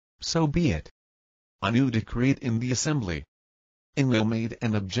 So be it. Anu decreed in the assembly. Enlil made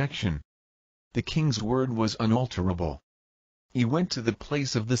an objection. The king's word was unalterable. He went to the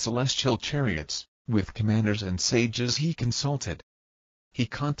place of the celestial chariots. With commanders and sages he consulted. He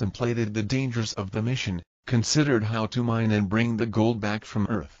contemplated the dangers of the mission, considered how to mine and bring the gold back from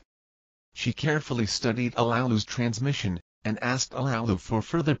Earth. She carefully studied Alalu's transmission, and asked Alalu for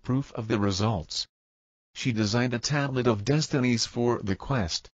further proof of the results. She designed a tablet of destinies for the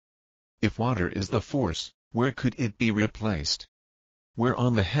quest. If water is the force, where could it be replaced? Where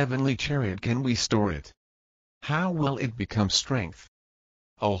on the heavenly chariot can we store it? How will it become strength?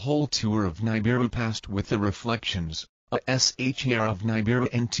 A whole tour of Nibiru passed with the reflections, a SHR of Nibiru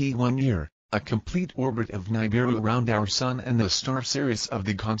NT 1 year, a complete orbit of Nibiru around our Sun and the star Sirius of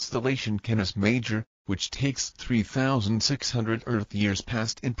the constellation Canis Major, which takes 3,600 Earth years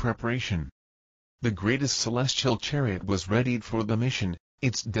passed in preparation. The greatest celestial chariot was readied for the mission,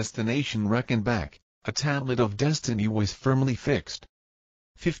 its destination reckoned back, a tablet of destiny was firmly fixed.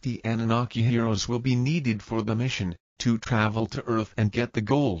 50 Anunnaki heroes will be needed for the mission, to travel to Earth and get the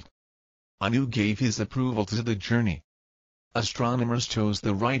gold. Anu gave his approval to the journey. Astronomers chose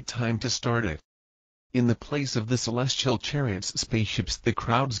the right time to start it. In the place of the celestial chariots spaceships the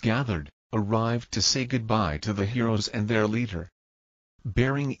crowds gathered, arrived to say goodbye to the heroes and their leader.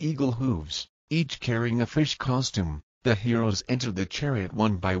 Bearing eagle hooves, each carrying a fish costume, the heroes entered the chariot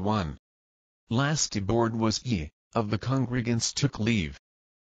one by one. Last aboard was E, of the congregants took leave.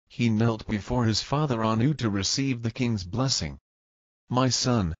 He knelt before his father Anu to receive the king's blessing. My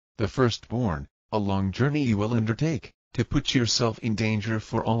son, the firstborn, a long journey you will undertake, to put yourself in danger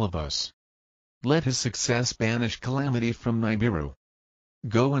for all of us. Let his success banish calamity from Nibiru.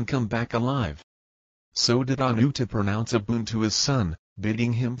 Go and come back alive. So did Anu to pronounce a boon to his son,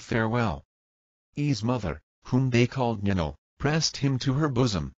 bidding him farewell. E's mother, whom they called Nino, pressed him to her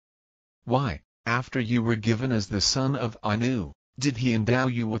bosom. Why, after you were given as the son of Anu, did he endow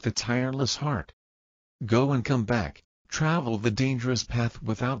you with a tireless heart? Go and come back, travel the dangerous path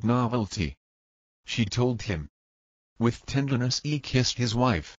without novelty. She told him. With tenderness he kissed his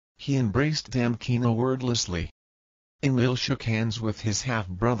wife, he embraced Damkina wordlessly. Enlil shook hands with his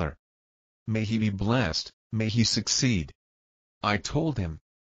half-brother. May he be blessed, may he succeed. I told him.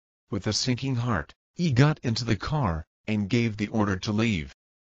 With a sinking heart, he got into the car, and gave the order to leave.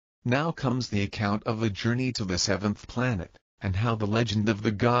 Now comes the account of the journey to the seventh planet, and how the legend of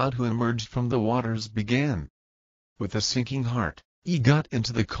the god who emerged from the waters began. With a sinking heart, he got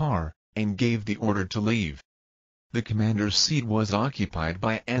into the car, and gave the order to leave. The commander's seat was occupied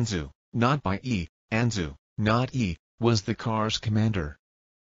by Anzu, not by E. Anzu, not E, was the car's commander.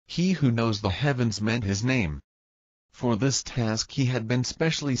 He who knows the heavens meant his name. For this task he had been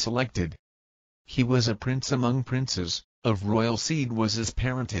specially selected. He was a prince among princes, of royal seed was his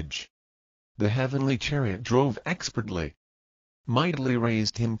parentage. The heavenly chariot drove expertly. Mightily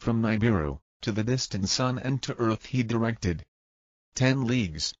raised him from Nibiru, to the distant sun and to earth he directed. 10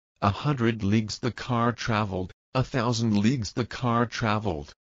 leagues, 100 leagues the car traveled, 1,000 leagues the car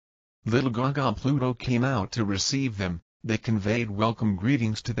traveled. Little Gaga Pluto came out to receive them, they conveyed welcome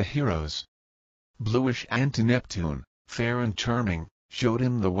greetings to the heroes. Bluish Anti-Neptune, fair and charming, showed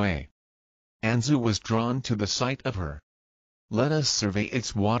him the way. Anzu was drawn to the sight of her. Let us survey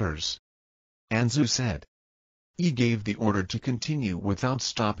its waters. Anzu said. He gave the order to continue without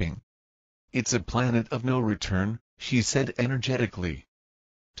stopping. It's a planet of no return, she said energetically.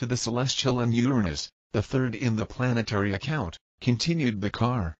 To the celestial and Uranus, the third in the planetary account, continued the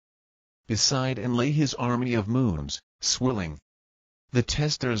car. Beside and lay his army of moons, swirling. The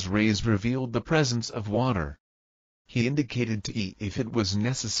tester's rays revealed the presence of water. He indicated to E if it was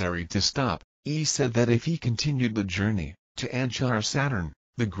necessary to stop. E said that if he continued the journey, to Anshar Saturn,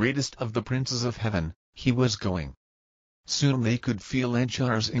 the greatest of the princes of heaven, he was going. Soon they could feel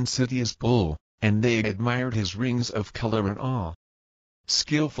Anshar's insidious pull, and they admired his rings of color and awe.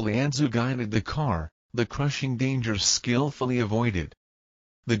 Skillfully Anzu guided the car, the crushing dangers skillfully avoided.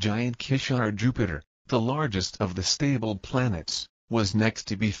 The giant Kishar Jupiter, the largest of the stable planets, was next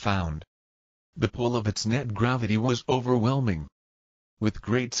to be found. The pull of its net gravity was overwhelming. With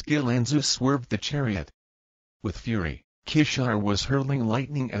great skill Anzu swerved the chariot. With fury, Kishar was hurling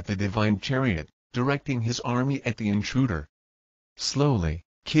lightning at the divine chariot, directing his army at the intruder. Slowly,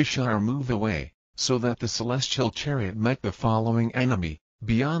 Kishar moved away, so that the celestial chariot met the following enemy.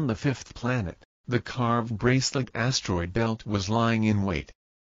 Beyond the fifth planet, the carved bracelet asteroid belt was lying in wait.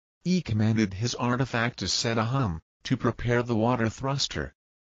 E commanded his artifact to set a hum, to prepare the water thruster.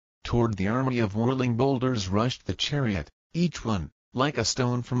 Toward the army of whirling boulders rushed the chariot, each one, like a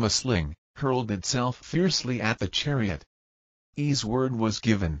stone from a sling, hurled itself fiercely at the chariot. E's word was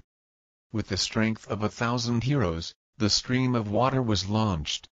given. With the strength of 1,000 heroes, the stream of water was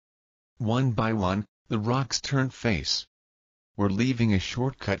launched. One by one, the rocks turned face. were leaving a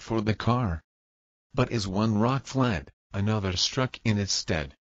shortcut for the car. But as one rock fled, another struck in its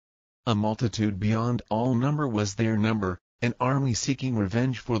stead. A multitude beyond all number was their number, an army seeking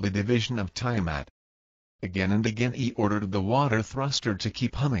revenge for the division of Tiamat. Again and again he ordered the water thruster to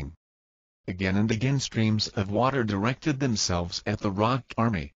keep humming. Again and again streams of water directed themselves at the rock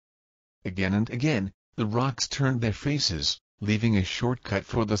army. Again and again, the rocks turned their faces, leaving a shortcut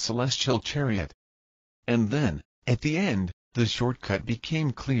for the celestial chariot. And then, at the end, the shortcut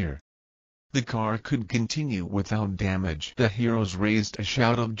became clear. The car could continue without damage. The heroes raised a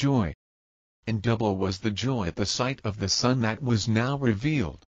shout of joy. And double was the joy at the sight of the sun that was now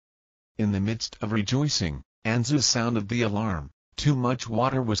revealed. In the midst of rejoicing, Anzu sounded the alarm. Too much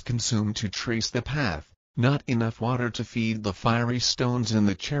water was consumed to trace the path, not enough water to feed the fiery stones in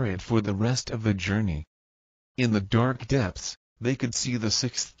the chariot for the rest of the journey. In the dark depths, they could see the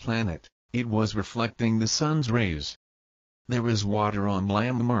sixth planet. It was reflecting the sun's rays. "There is water on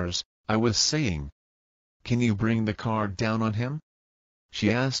Mars," I was saying. "Can you bring the car down on him?"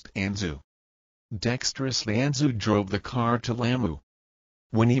 she asked Anzu. Dexterously Anzu drove the car to Lamu.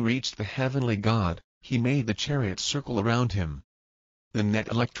 When he reached the heavenly god, he made the chariot circle around him. The net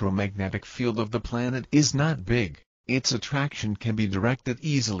electromagnetic field of the planet is not big, its attraction can be directed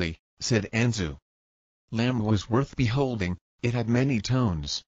easily, said Anzu. Lamu was worth beholding, it had many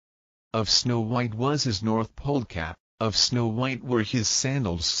tones. Of snow white was his north pole cap, of snow white were his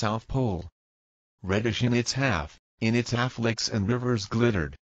sandals' south pole. Reddish in its half lakes and rivers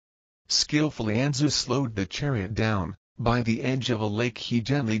glittered. Skillfully Anzu slowed the chariot down. By the edge of a lake he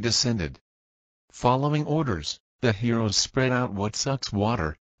gently descended. Following orders, the heroes spread out what sucks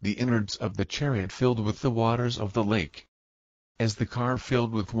water, the innards of the chariot filled with the waters of the lake. As the car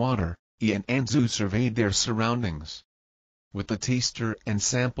filled with water, he and Anzu surveyed their surroundings. With the taster and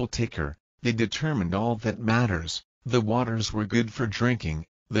sample taker, they determined all that matters. The waters were good for drinking,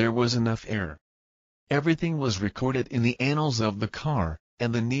 there was enough air. Everything was recorded in the annals of the car,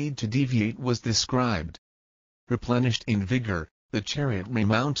 and the need to deviate was described. Replenished in vigor, the chariot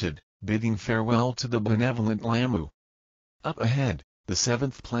remounted, bidding farewell to the benevolent Lamu. Up ahead, the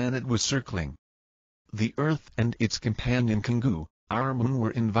seventh planet was circling. The Earth and its companion Kingu, our moon,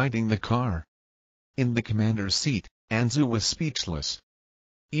 were inviting the car. In the commander's seat, Anzu was speechless.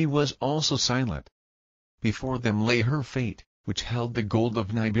 He was also silent. Before them lay her fate, which held the gold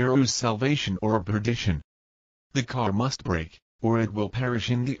of Nibiru's salvation or perdition. The car must break, or it will perish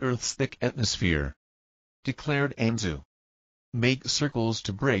in the Earth's thick atmosphere, declared Anzu. Make circles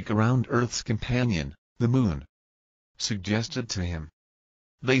to break around Earth's companion, the moon, suggested to him.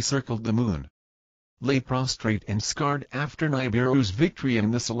 They circled the moon. Lay prostrate and scarred after Nibiru's victory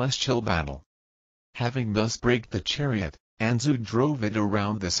in the celestial battle. Having thus braked the chariot, Anzu drove it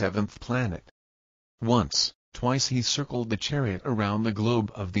around the seventh planet. Once, twice he circled the chariot around the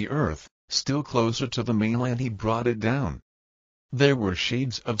globe of the Earth, still closer to the mainland he brought it down. There were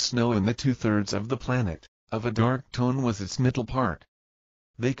shades of snow in the 2/3 of the planet, of a dark tone was its middle part.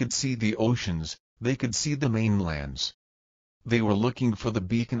 They could see the oceans, they could see the mainlands. They were looking for the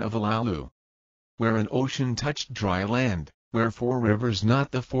beacon of Alalu. Where an ocean touched dry land, where 4 rivers,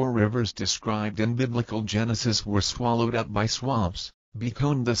 not the 4 rivers described in biblical Genesis, were swallowed up by swamps,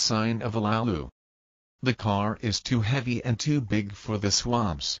 beconed the sign of Alalu. The car is too heavy and too big for the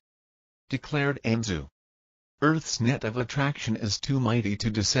swamps, declared Anzu. Earth's net of attraction is too mighty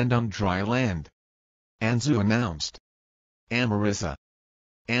to descend on dry land, Anzu announced. Amarissa.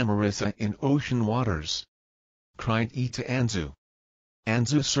 Amarissa in ocean waters, cried he to Anzu.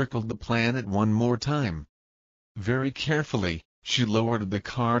 Anzu circled the planet one more time. Very carefully, she lowered the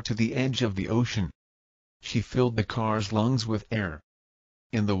car to the edge of the ocean. She filled the car's lungs with air.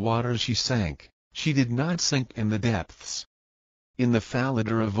 In the water she sank, she did not sink in the depths. In the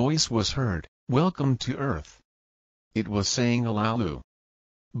Falidar a voice was heard, "Welcome to Earth." It was saying Alalu.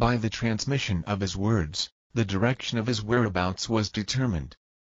 By the transmission of his words, the direction of his whereabouts was determined.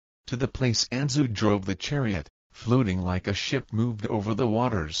 To the place Anzu drove the chariot, floating like a ship, moved over the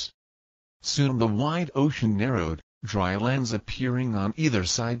waters. Soon the wide ocean narrowed, dry lands appearing on either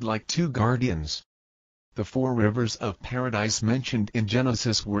side like 2 guardians. The 4 rivers of paradise mentioned in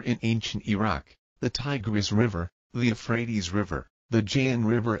Genesis were in ancient Iraq, the Tigris River, the Euphrates River, the Jain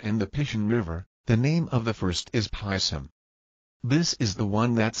River and the Pishan River. The name of the first is Pisum. This is the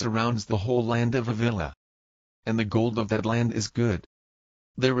one that surrounds the whole land of Avila. And the gold of that land is good.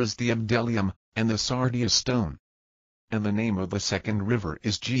 There is the Abdelium, and the Sardius stone. And the name of the second river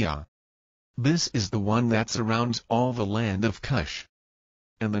is Gia. This is the one that surrounds all the land of Cush.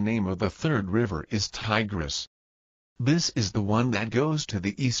 And the name of the third river is Tigris. This is the one that goes to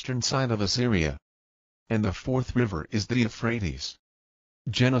the eastern side of Assyria. and the fourth river is the Euphrates.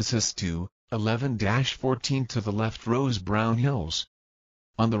 Genesis 2:11-14. To the left rose brown hills.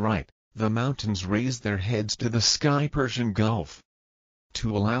 On the right, the mountains raised their heads to the sky. Persian Gulf. To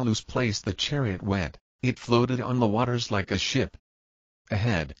Alalu's place the chariot went, it floated on the waters like a ship.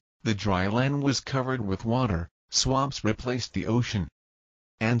 Ahead, the dry land was covered with water, swamps replaced the ocean.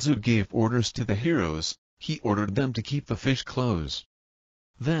 Anzu gave orders to the heroes, he ordered them to keep the fish close.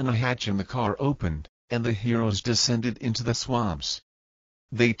 Then a hatch in the car opened, and the heroes descended into the swamps.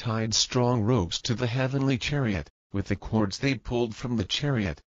 They tied strong ropes to the heavenly chariot, with the cords they pulled from the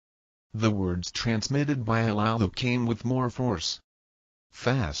chariot. The words transmitted by Alalu came with more force.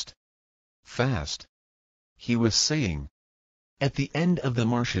 Fast! Fast! He was saying. At the end of the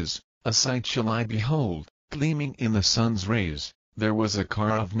marshes, a sight shall I behold, gleaming in the sun's rays, there was a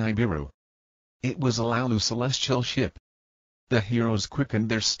car of Nibiru. It was Alalu's celestial ship. The heroes quickened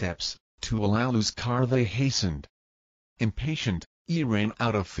their steps, to Alalu's car they hastened. Impatient, he ran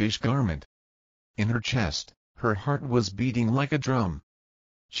out of fish garment. In her chest, her heart was beating like a drum.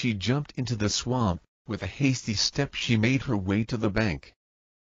 She jumped into the swamp, with a hasty step she made her way to the bank.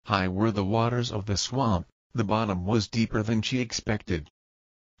 High were the waters of the swamp, the bottom was deeper than she expected.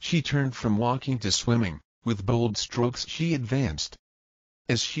 She turned from walking to swimming, with bold strokes she advanced.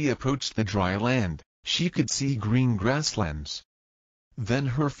 As she approached the dry land, she could see green grasslands. Then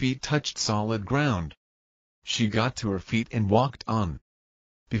her feet touched solid ground. She got to her feet and walked on.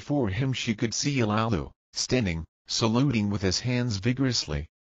 Before him she could see Alalu, standing, saluting with his hands vigorously.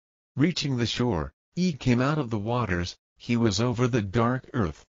 Reaching the shore, he came out of the waters, he was over the dark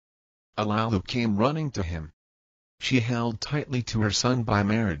earth. Alalu came running to him. She held tightly to her son by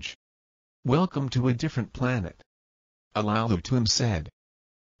marriage. Welcome to a different planet. Alalu to him said.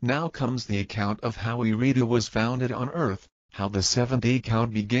 Now comes the account of how Irida was founded on earth, how the seventh-day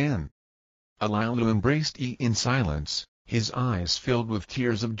count began. Alalu embraced E in silence, his eyes filled with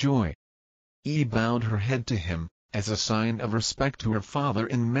tears of joy. E bowed her head to him, as a sign of respect to her father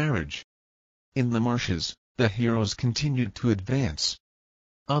in marriage. In the marshes, the heroes continued to advance.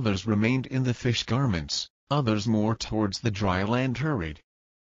 Others remained in the fish garments, others more towards the dry land hurried.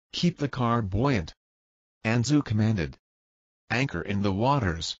 Keep the car buoyant. Anzu commanded. Anchor in the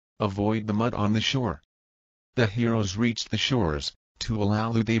waters, avoid the mud on the shore. The heroes reached the shores, to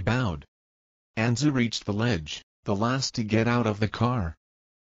Alalu they bowed. Anzu reached the ledge, the last to get out of the car.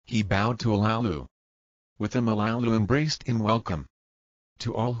 He bowed to Alalu. With him Alalu embraced in welcome.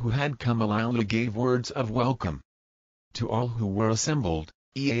 To all who had come Alalu gave words of welcome. To all who were assembled,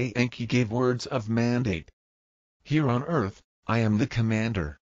 Ea Enki gave words of mandate. Here on earth, I am the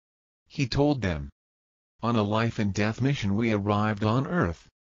commander. He told them. On a life-and-death mission we arrived on earth.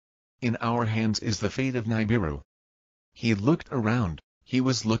 In our hands is the fate of Nibiru. He looked around, he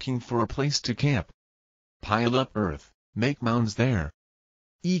was looking for a place to camp. Pile up earth, make mounds there.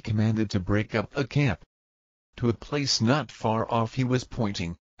 He commanded to break up a camp. To a place not far off he was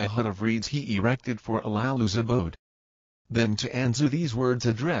pointing, a hut of reeds he erected for Alalu's abode. Then to Anzu these words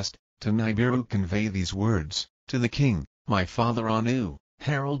addressed, to Nibiru convey these words, to the king, my father Anu,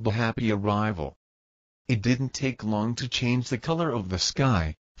 herald the happy arrival. It didn't take long to change the color of the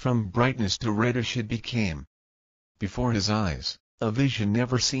sky, from brightness to reddish it became. Before his eyes, a vision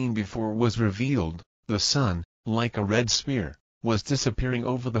never seen before was revealed, the sun, like a red sphere, was disappearing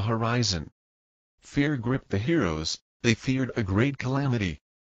over the horizon. Fear gripped the heroes, they feared a great calamity.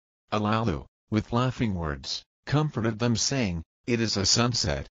 Alalu, with laughing words, comforted them saying, it is a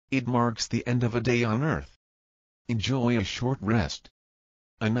sunset, it marks the end of a day on earth. Enjoy a short rest.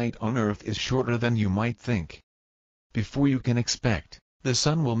 A night on earth is shorter than you might think. Before you can expect, the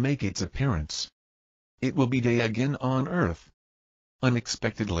sun will make its appearance. It will be day again on earth.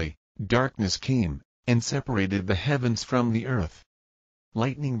 Unexpectedly, darkness came, and separated the heavens from the earth.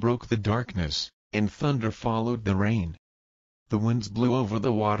 Lightning broke the darkness, and thunder followed the rain. The winds blew over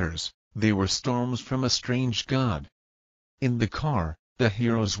the waters, they were storms from a strange god. In the car, the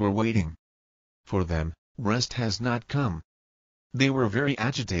heroes were waiting. For them, rest has not come. They were very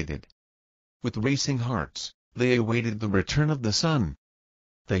agitated. With racing hearts, they awaited the return of the sun.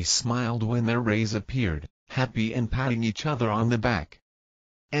 They smiled when their rays appeared, happy and patting each other on the back.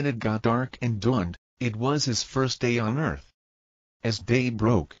 And it got dark and dawned, it was his first day on earth. As day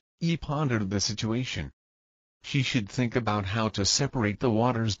broke, he pondered the situation. She should think about how to separate the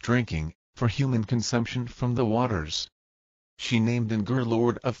waters drinking, for human consumption from the waters. She named Ngur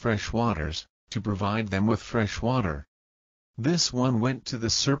Lord of Fresh Waters, to provide them with fresh water. This one went to the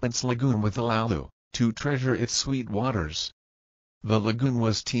Serpent's Lagoon with Alalu, to treasure its sweet waters. The lagoon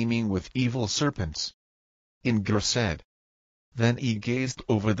was teeming with evil serpents. Ngur said. Then he gazed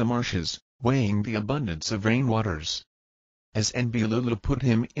over the marshes, weighing the abundance of rainwaters. As Nbilulu put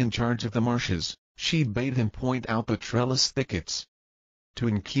him in charge of the marshes, she bade him point out the trellis thickets. To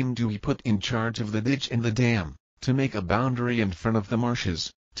Nkimdu he put in charge of the ditch and the dam, to make a boundary in front of the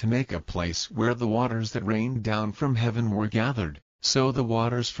marshes, to make a place where the waters that rained down from heaven were gathered, so the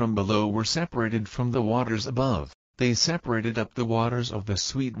waters from below were separated from the waters above. They separated up the waters of the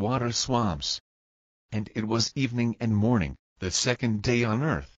sweet water swamps. And it was evening and morning, the second day on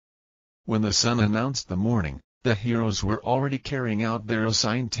earth. When the sun announced the morning, the heroes were already carrying out their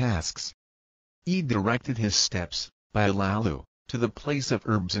assigned tasks. He directed his steps, by Alalu, to the place of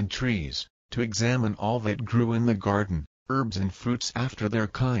herbs and trees, to examine all that grew in the garden, herbs and fruits after their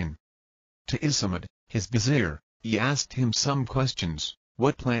kind. To Isamad, his vizier, he asked him some questions.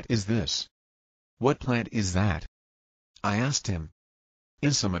 What plant is this? What plant is that? I asked him.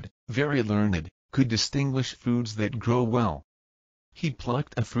 Isamad, very learned, could distinguish foods that grow well. He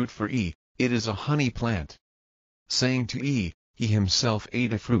plucked a fruit for E, it is a honey plant. Saying to E, he himself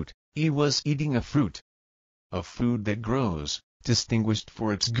ate a fruit, he was eating a fruit. A food that grows, distinguished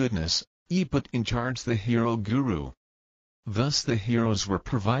for its goodness, he put in charge the hero guru. Thus the heroes were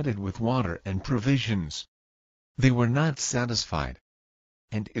provided with water and provisions. They were not satisfied.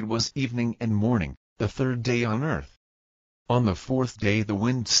 And it was evening and morning, the third day on earth. On the fourth day the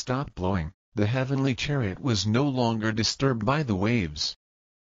wind stopped blowing, the heavenly chariot was no longer disturbed by the waves.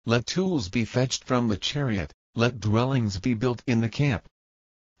 Let tools be fetched from the chariot, let dwellings be built in the camp.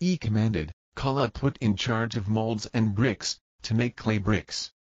 He commanded, Kala put in charge of molds and bricks, to make clay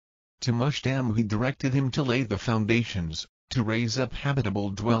bricks. To Mushdam he directed him to lay the foundations, to raise up habitable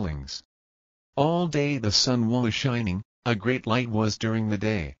dwellings. All day the sun was shining, a great light was during the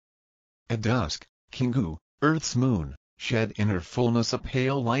day. At dusk, Kingu, Earth's moon, shed in her fullness a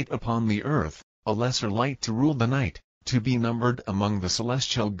pale light upon the earth, a lesser light to rule the night, to be numbered among the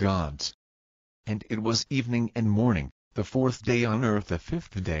celestial gods. And it was evening and morning, the fourth day on earth. The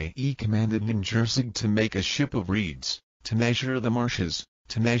fifth day he commanded Ninjursig to make a ship of reeds, to measure the marshes,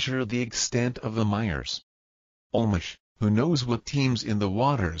 to measure the extent of the mires. Olmush, who knows what teems in the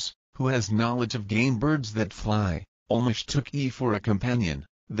waters, who has knowledge of game birds that fly, Olmush took E for a companion,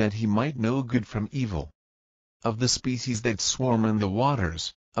 that he might know good from evil. Of the species that swarm in the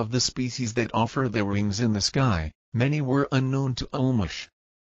waters, of the species that offer their wings in the sky, many were unknown to Olmush.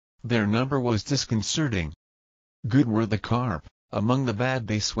 Their number was disconcerting. Good were the carp, among the bad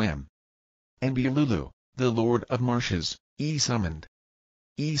they swam. Nbilulu, the lord of marshes, he summoned.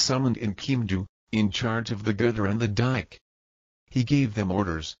 He summoned Nkimdu, in charge of the gutter and the dike. He gave them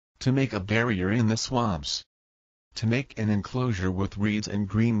orders, to make a barrier in the swamps, to make an enclosure with reeds and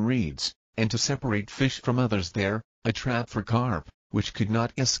green reeds, and to separate fish from others there, a trap for carp, which could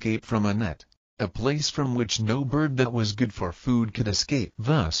not escape from a net, a place from which no bird that was good for food could escape.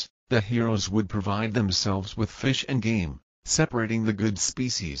 Thus, the heroes would provide themselves with fish and game, separating the good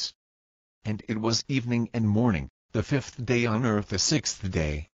species. And it was evening and morning, the fifth day on earth. The sixth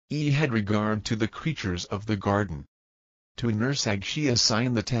day, he had regard to the creatures of the garden. To Nursag she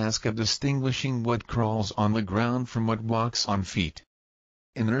assigned the task of distinguishing what crawls on the ground from what walks on feet.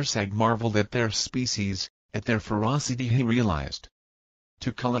 Nursag marveled at their species, at their ferocity he realized.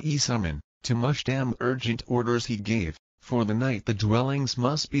 To Kala he summoned, to Mushdam urgent orders he gave, for the night the dwellings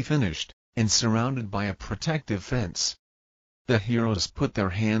must be finished, and surrounded by a protective fence. The heroes put their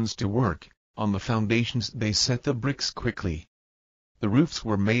hands to work, on the foundations they set the bricks quickly. The roofs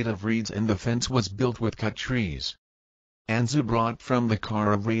were made of reeds and the fence was built with cut trees. Anzu brought from the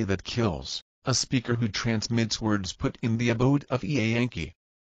car a ray that kills, a speaker who transmits words put in the abode of Yankee.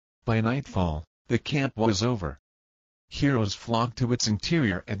 By nightfall, the camp was over. Heroes flocked to its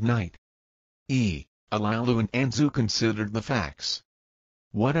interior at night. Alalu and Anzu considered the facts.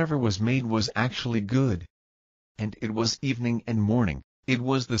 Whatever was made was actually good. And it was evening and morning, it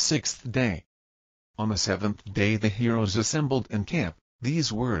was the sixth day. On the seventh day the heroes assembled in camp.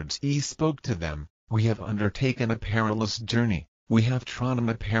 These words he spoke to them: we have undertaken a perilous journey, we have trodden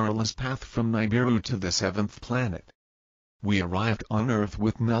a perilous path from Nibiru to the seventh planet. We arrived on Earth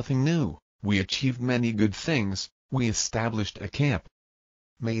with nothing new, we achieved many good things, we established a camp.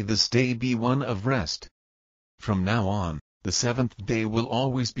 May this day be one of rest. From now on, the seventh day will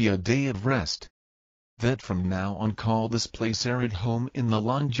always be a day of rest. That from now on call this place arid home in the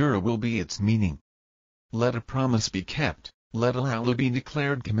Lanjura will be its meaning. Let a promise be kept, let Alalu be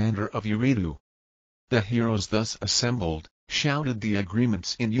declared commander of Uridu. The heroes thus assembled, shouted the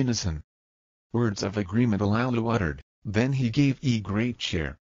agreements in unison. Words of agreement Alalu uttered, then he gave E great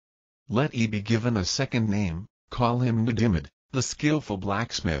share. Let E be given a second name, call him Nadimid, the skillful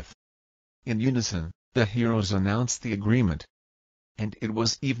blacksmith. In unison, the heroes announced the agreement. And it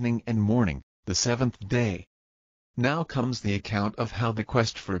was evening and morning, the seventh day. Now comes the account of how the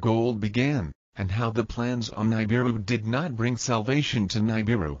quest for gold began, and how the plans on Nibiru did not bring salvation to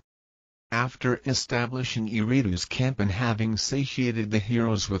Nibiru. After establishing Iridu's camp and having satiated the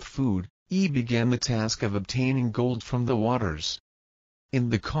heroes with food, began the task of obtaining gold from the waters. In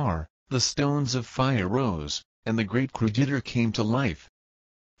the car, the stones of fire rose, and the great creditor came to life.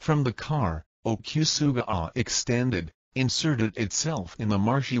 From the car, Okusuga extended, inserted itself in the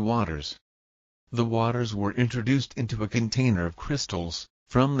marshy waters. The waters were introduced into a container of crystals.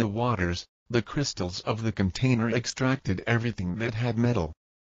 From the waters, the crystals of the container extracted everything that had metal.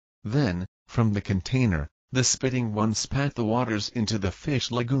 Then, from the container, the spitting one spat the waters into the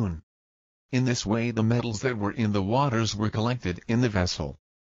fish lagoon. In this way the metals that were in the waters were collected in the vessel.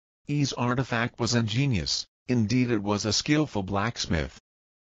 E's artifact was ingenious, indeed it was a skillful blacksmith.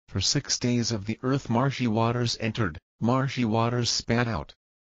 For 6 days of the earth marshy waters entered, marshy waters spat out.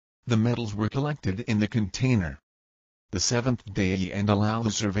 The metals were collected in the container. The 7th day E and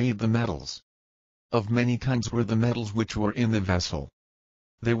Alalu surveyed the metals. Of many kinds were the metals which were in the vessel.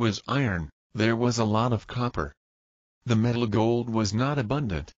 There was iron, there was a lot of copper. The metal gold was not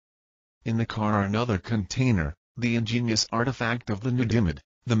abundant. In the car another container, the ingenious artifact of the Nudimid,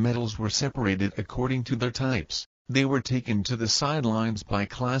 the metals were separated according to their types, they were taken to the sidelines by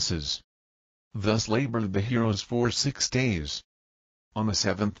classes. Thus labored the heroes for 6 days. On the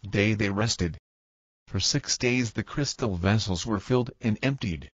 7th day they rested. For 6 days the crystal vessels were filled and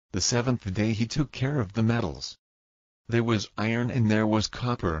emptied, the 7th day he took care of the metals. There was iron and there was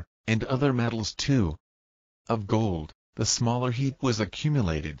copper, and other metals too. Of gold, the smaller heap was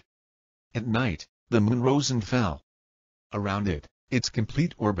accumulated. At night, the moon rose and fell. Around it, its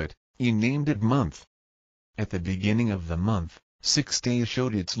complete orbit, he named it month. At the beginning of the month, 6 days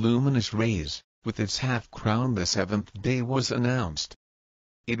showed its luminous rays, with its half crown the 7th day was announced.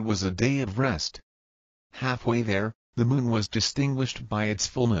 It was a day of rest. Halfway there, the moon was distinguished by its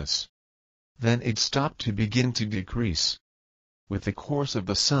fullness. Then it stopped to begin to decrease. With the course of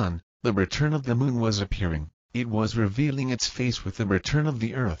the sun, the return of the moon was appearing, it was revealing its face with the return of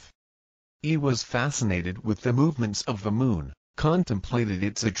the earth. He was fascinated with the movements of the moon, contemplated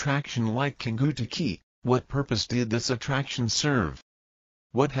its attraction like Kingutaki. What purpose did this attraction serve?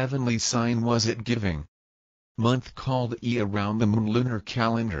 What heavenly sign was it giving? Month called E around the moon lunar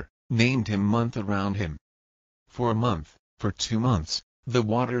calendar, named him month around him. For a month, for 2 months, the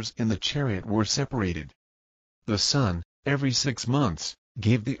waters in the chariot were separated. The sun, every 6 months,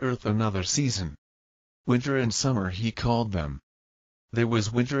 gave the earth another season. Winter and summer he called them. There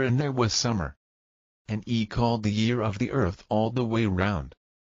was winter and there was summer. And he called the year of the earth all the way round.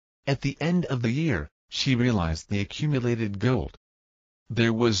 At the end of the year, she realized the accumulated gold.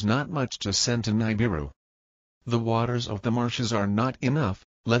 There was not much to send to Nibiru. The waters of the marshes are not enough,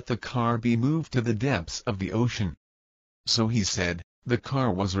 let the car be moved to the depths of the ocean. So he said, the car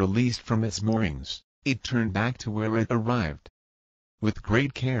was released from its moorings, it turned back to where it arrived. With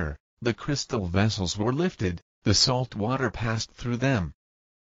great care, the crystal vessels were lifted, the salt water passed through them.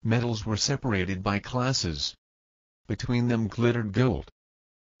 Metals were separated by classes. Between them glittered gold.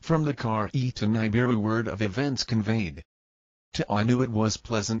 From the car E to Nibiru word of events conveyed. To Anu it was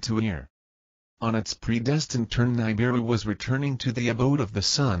pleasant to hear. On its predestined turn Nibiru was returning to the abode of the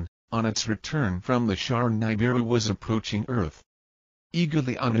sun, on its return from the shore Nibiru was approaching earth.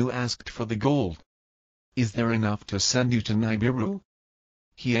 Eagerly Anu asked for the gold. Is there enough to send you to Nibiru?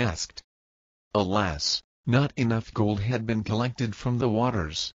 He asked. Alas, not enough gold had been collected from the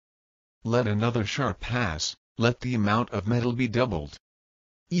waters. Let another shore pass, let the amount of metal be doubled.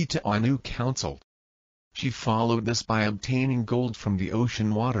 Anu counseled. She followed this by obtaining gold from the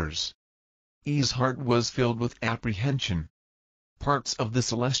ocean waters. E's heart was filled with apprehension. Parts of the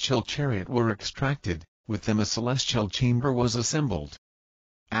celestial chariot were extracted, with them a celestial chamber was assembled.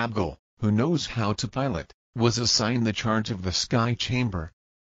 Abgal, who knows how to pilot, was assigned the charge of the sky chamber.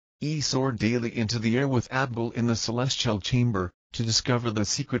 E soared daily into the air with Abgal in the celestial chamber, to discover the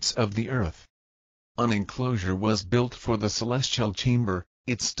secrets of the earth. An enclosure was built for the celestial chamber,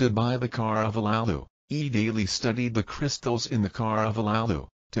 it stood by the car of Alalu. E daily studied the crystals in the car of Alalu,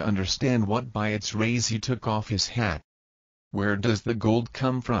 to understand what by its rays he took off his hat. Where does the gold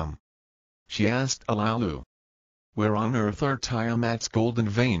come from? She asked Alalu. Where on earth are Tiamat's golden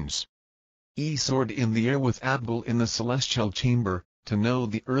veins? E soared in the air with Abgal in the celestial chamber, to know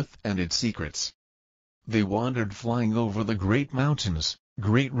the earth and its secrets. They wandered flying over the great mountains,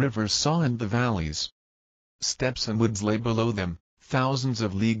 great rivers saw in the valleys. Steppes and woods lay below them, thousands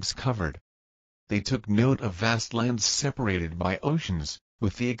of leagues covered. They took note of vast lands separated by oceans,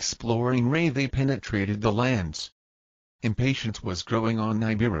 with the exploring ray they penetrated the lands. Impatience was growing on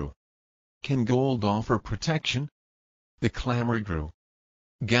Nibiru. Can gold offer protection? The clamor grew.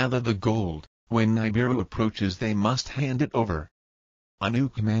 Gather the gold. When Nibiru approaches they must hand it over. Anu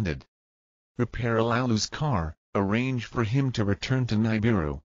commanded. Repair Alalu's car, arrange for him to return to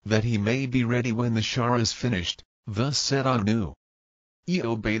Nibiru, that he may be ready when the Shah is finished, thus said Anu. He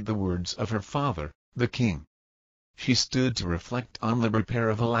obeyed the words of her father, the king. She stood to reflect on the repair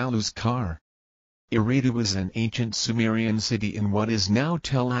of Alalu's car. Eridu was an ancient Sumerian city in what is now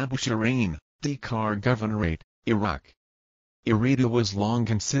Tel Abu-Shirain, Dakar Governorate, Iraq. Eridu was long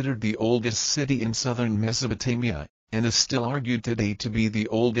considered the oldest city in southern Mesopotamia, and is still argued today to be the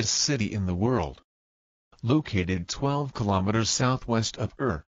oldest city in the world. Located 12 kilometers southwest of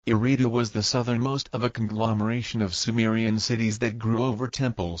Eridu was the southernmost of a conglomeration of Sumerian cities that grew over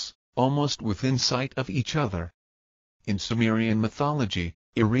temples, almost within sight of each other. In Sumerian mythology,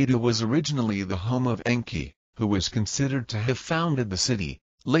 Eridu was originally the home of Enki, who was considered to have founded the city,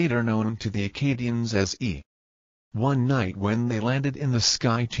 later known to the Akkadians as E. One night when they landed in the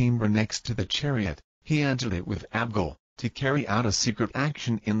sky chamber next to the chariot, he entered it with Abgal, to carry out a secret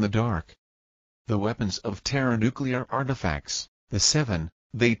action in the dark. The weapons of teranuclear artifacts, the 7,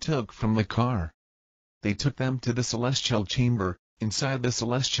 they took from the car. They took them to the celestial chamber. Inside the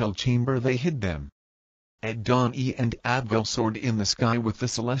celestial chamber they hid them. At dawn E and Abgal soared in the sky with the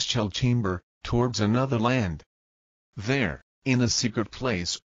celestial chamber, towards another land. There, in a secret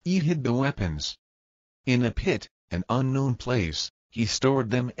place, E hid the weapons. In a pit, an unknown place, he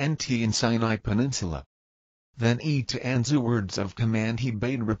stored them in Sinai Peninsula. Then E to Anzu words of command he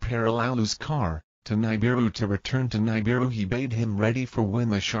bade repair Alalu's car, to Nibiru to return to Nibiru he bade him ready for when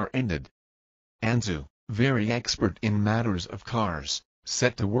the Shah ended. Anzu, very expert in matters of cars,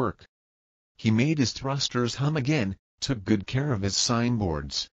 set to work. He made his thrusters hum again, took good care of his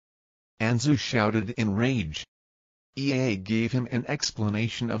signboards. Anzu shouted in rage. EA gave him an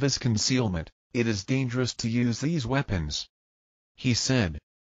explanation of his concealment. It is dangerous to use these weapons. He said.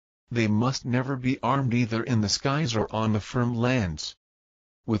 They must never be armed either in the skies or on the firm lands.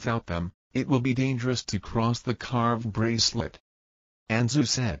 Without them, it will be dangerous to cross the carved bracelet. Anzu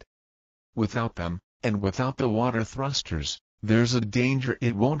said. Without them, and without the water thrusters, there's a danger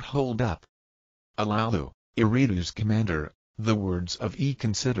it won't hold up. Alalu, Eridu's commander, the words of E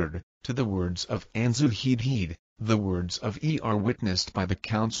considered, to the words of Anzu heed, the words of E are witnessed by the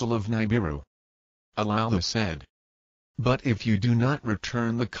Council of Nibiru. Alalu said. But if you do not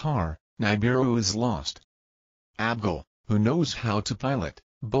return the car, Nibiru is lost. Abgal, who knows how to pilot,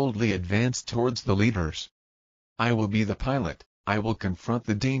 boldly advanced towards the leaders. I will be the pilot, I will confront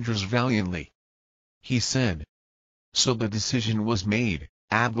the dangers valiantly. He said. So the decision was made,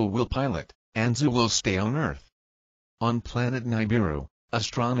 Abgal will pilot, Anzu will stay on Earth. On planet Nibiru,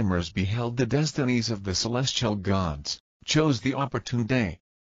 astronomers beheld the destinies of the celestial gods, chose the opportune day.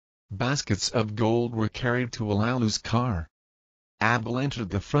 Baskets of gold were carried to Alalu's car. Abgal entered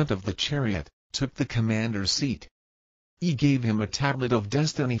the front of the chariot, took the commander's seat. He gave him a tablet of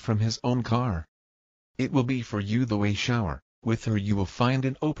destiny from his own car. It will be for you the way shower, with her you will find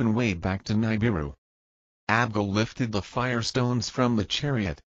an open way back to Nibiru. Abgal lifted the firestones from the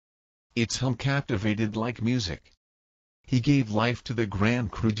chariot. Its hum captivated like music. He gave life to the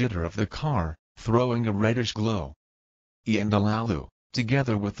grand crujitter of the car, throwing a reddish glow. He and Alalu,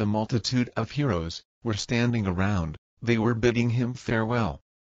 together with the multitude of heroes, were standing around, they were bidding him farewell.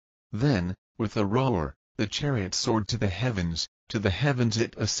 Then, with a roar, the chariot soared to the heavens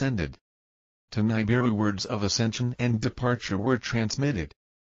it ascended. To Nibiru words of ascension and departure were transmitted.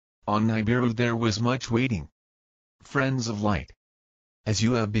 On Nibiru there was much waiting. Friends of light. As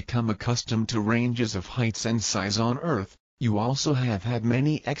you have become accustomed to ranges of heights and size on Earth, you also have had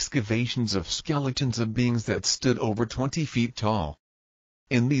many excavations of skeletons of beings that stood over 20 feet tall.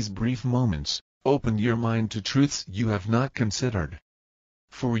 In these brief moments, open your mind to truths you have not considered.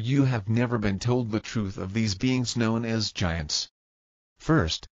 For you have never been told the truth of these beings known as giants.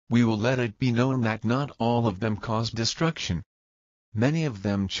 First, we will let it be known that not all of them caused destruction. Many of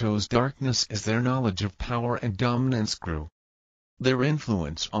them chose darkness as their knowledge of power and dominance grew. Their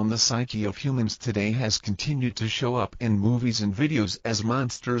influence on the psyche of humans today has continued to show up in movies and videos as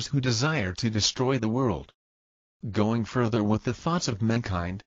monsters who desire to destroy the world. Going further with the thoughts of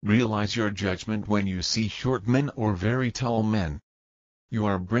mankind, realize your judgment when you see short men or very tall men. You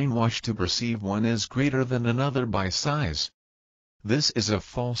are brainwashed to perceive one as greater than another by size. This is a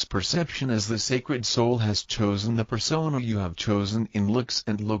false perception as the sacred soul has chosen the persona you have chosen in looks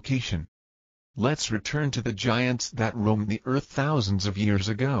and location. Let's return to the giants that roamed the earth thousands of years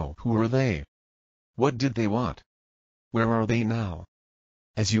ago. Who were they? What did they want? Where are they now?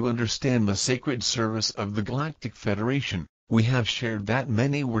 As you understand the sacred service of the Galactic Federation, we have shared that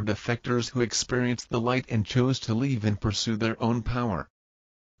many were defectors who experienced the light and chose to leave and pursue their own power.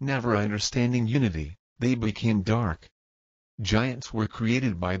 Never understanding unity, they became dark. Giants were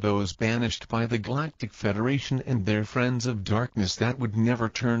created by those banished by the Galactic Federation and their friends of darkness that would never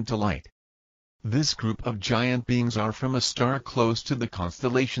turn to light. This group of giant beings are from a star close to the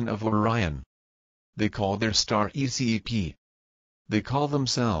constellation of Orion. They call their star ECP. They call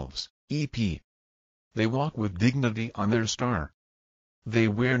themselves EP. They walk with dignity on their star. They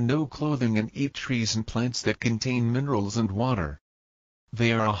wear no clothing and eat trees and plants that contain minerals and water.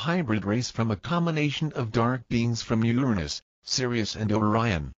 They are a hybrid race from a combination of dark beings from Uranus, Sirius and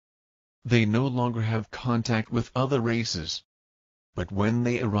Orion. They no longer have contact with other races. But when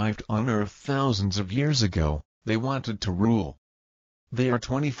they arrived on Earth thousands of years ago, they wanted to rule. They are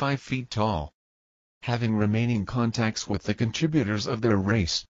 25 feet tall. Having remaining contacts with the contributors of their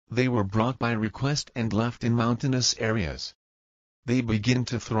race, they were brought by request and left in mountainous areas. They begin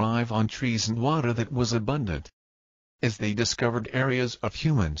to thrive on trees and water that was abundant. As they discovered areas of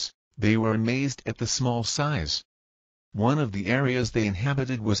humans, they were amazed at the small size. One of the areas they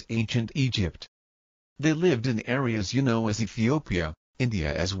inhabited was ancient Egypt. They lived in areas you know as Ethiopia,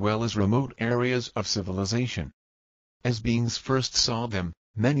 India, as well as remote areas of civilization. As beings first saw them,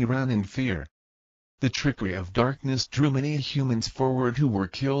 many ran in fear. The trickery of darkness drew many humans forward who were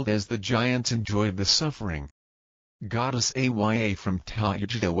killed as the giants enjoyed the suffering. Goddess Aya from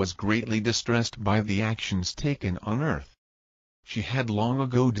Tayajida was greatly distressed by the actions taken on Earth. She had long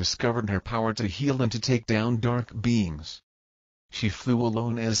ago discovered her power to heal and to take down dark beings. She flew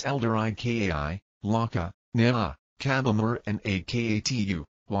alone as Elder Ikai, Laka, Nea, Kabamur and Akatu,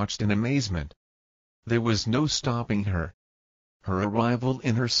 watched in amazement. There was no stopping her. Her arrival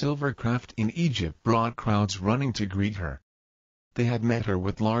in her silver craft in Egypt brought crowds running to greet her. They had met her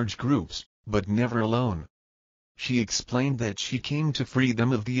with large groups, but never alone. She explained that she came to free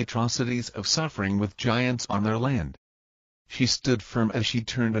them of the atrocities of suffering with giants on their land. She stood firm as she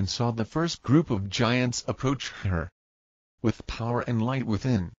turned and saw the first group of giants approach her. With power and light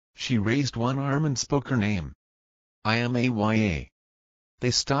within, she raised one arm and spoke her name. I am Aya.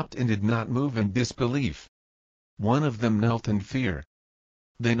 They stopped and did not move in disbelief. One of them knelt in fear.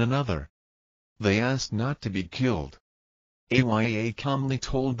 Then another. They asked not to be killed. Aya calmly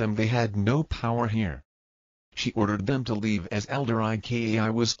told them they had no power here. She ordered them to leave as Elder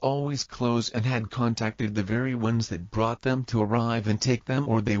Ikai was always close and had contacted the very ones that brought them to arrive and take them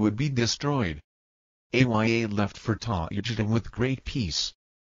or they would be destroyed. Aya left for Tayajida with great peace.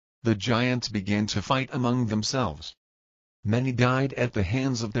 The giants began to fight among themselves. Many died at the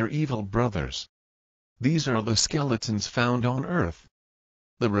hands of their evil brothers. These are the skeletons found on Earth.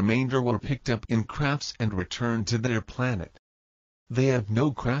 The remainder were picked up in crafts and returned to their planet. They have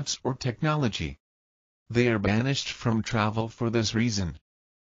no crafts or technology. They are banished from travel for this reason.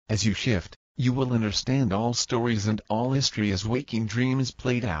 As you shift, you will understand all stories and all history as waking dreams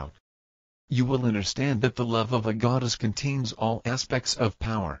played out. You will understand that the love of a goddess contains all aspects of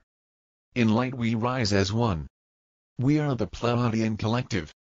power. In light we rise as one. We are the Pleiadian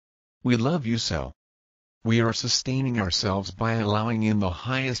collective. We love you so. We are sustaining ourselves by allowing in the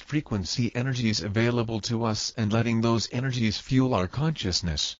highest frequency energies available to us and letting those energies fuel our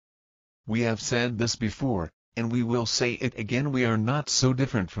consciousness. We have said this before, and we will say it again: we are not so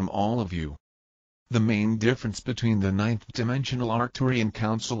different from all of you. The main difference between the ninth-dimensional Arcturian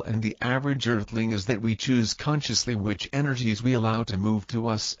Council and the average Earthling is that we choose consciously which energies we allow to move to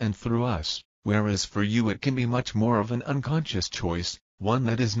us and through us, whereas for you it can be much more of an unconscious choice, one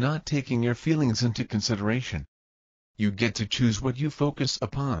that is not taking your feelings into consideration. You get to choose what you focus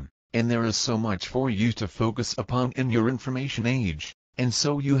upon, and there is so much for you to focus upon in your information age, and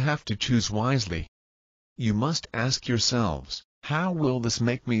so you have to choose wisely. You must ask yourselves, how will this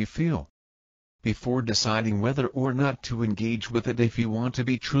make me feel? Before deciding whether or not to engage with it if you want to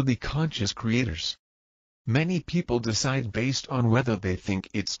be truly conscious creators. Many people decide based on whether they think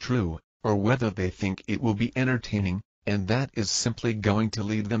it's true, or whether they think it will be entertaining, and that is simply going to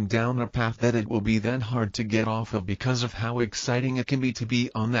lead them down a path that it will be then hard to get off of because of how exciting it can be to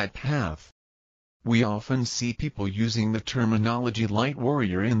be on that path. We often see people using the terminology light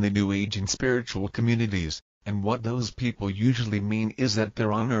warrior in the New Age and spiritual communities, and what those people usually mean is that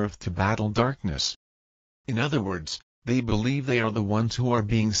they're on Earth to battle darkness. In other words, they believe they are the ones who are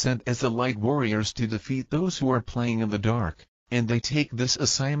being sent as the light warriors to defeat those who are playing in the dark, and they take this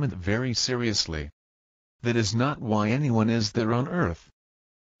assignment very seriously. That is not why anyone is there on Earth.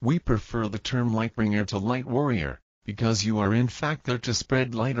 We prefer the term lightbringer to light warrior, because you are in fact there to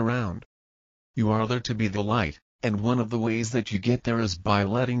spread light around. You are there to be the light, And one of the ways that you get there is by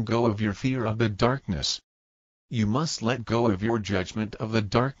letting go of your fear of the darkness. You must let go of your judgment of the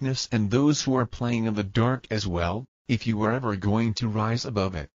darkness and those who are playing in the dark as well, if you are ever going to rise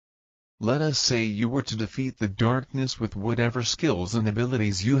above it. Let us say you were to defeat the darkness with whatever skills and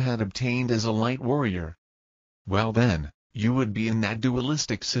abilities you had obtained as a light warrior. Well then, you would be in that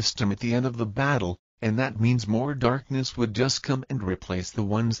dualistic system at the end of the battle, and that means more darkness would just come and replace the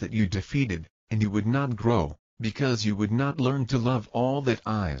ones that you defeated, and you would not grow, because you would not learn to love all that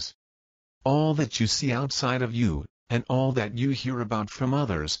eyes. All that you see outside of you, and all that you hear about from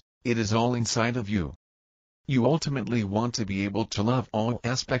others, it is all inside of you. You ultimately want to be able to love all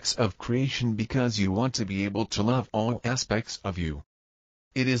aspects of creation because you want to be able to love all aspects of you.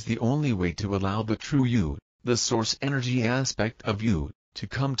 It is the only way to allow the true you, the source energy aspect of you, to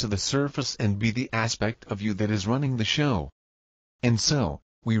come to the surface and be the aspect of you that is running the show. And so,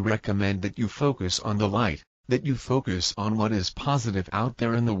 we recommend that you focus on the light, that you focus on what is positive out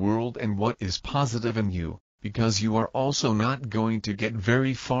there in the world and what is positive in you, because you are also not going to get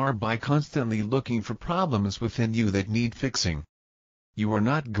very far by constantly looking for problems within you that need fixing. You are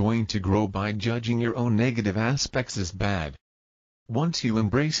not going to grow by judging your own negative aspects as bad. Once you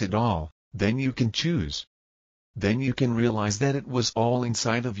embrace it all, then you can choose. Then you can realize that it was all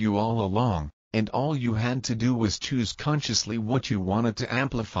inside of you all along, and all you had to do was choose consciously what you wanted to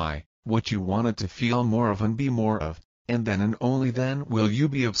amplify, what you wanted to feel more of and be more of, and then and only then will you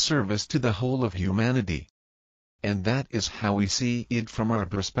be of service to the whole of humanity. And that is how we see it from our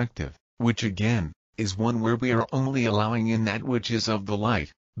perspective, which again, is one where we are only allowing in that which is of the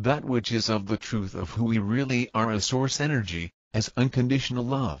light, that which is of the truth of who we really are as source energy, as unconditional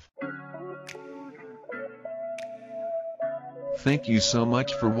love. Thank you so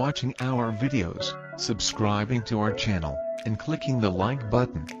much for watching our videos, subscribing to our channel, and clicking the like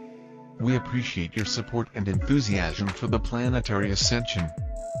button. We appreciate your support and enthusiasm for the planetary ascension.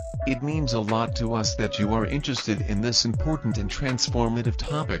 It means a lot to us that you are interested in this important and transformative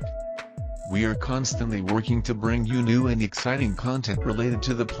topic. We are constantly working to bring you new and exciting content related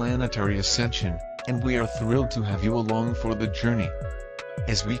to the planetary ascension, and we are thrilled to have you along for the journey.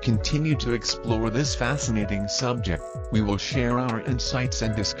 As we continue to explore this fascinating subject, we will share our insights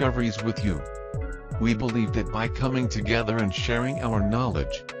and discoveries with you. We believe that by coming together and sharing our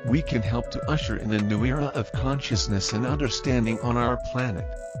knowledge, we can help to usher in a new era of consciousness and understanding on our planet.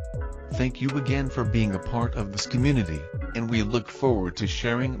 Thank you again for being a part of this community, and we look forward to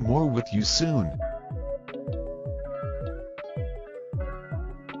sharing more with you soon.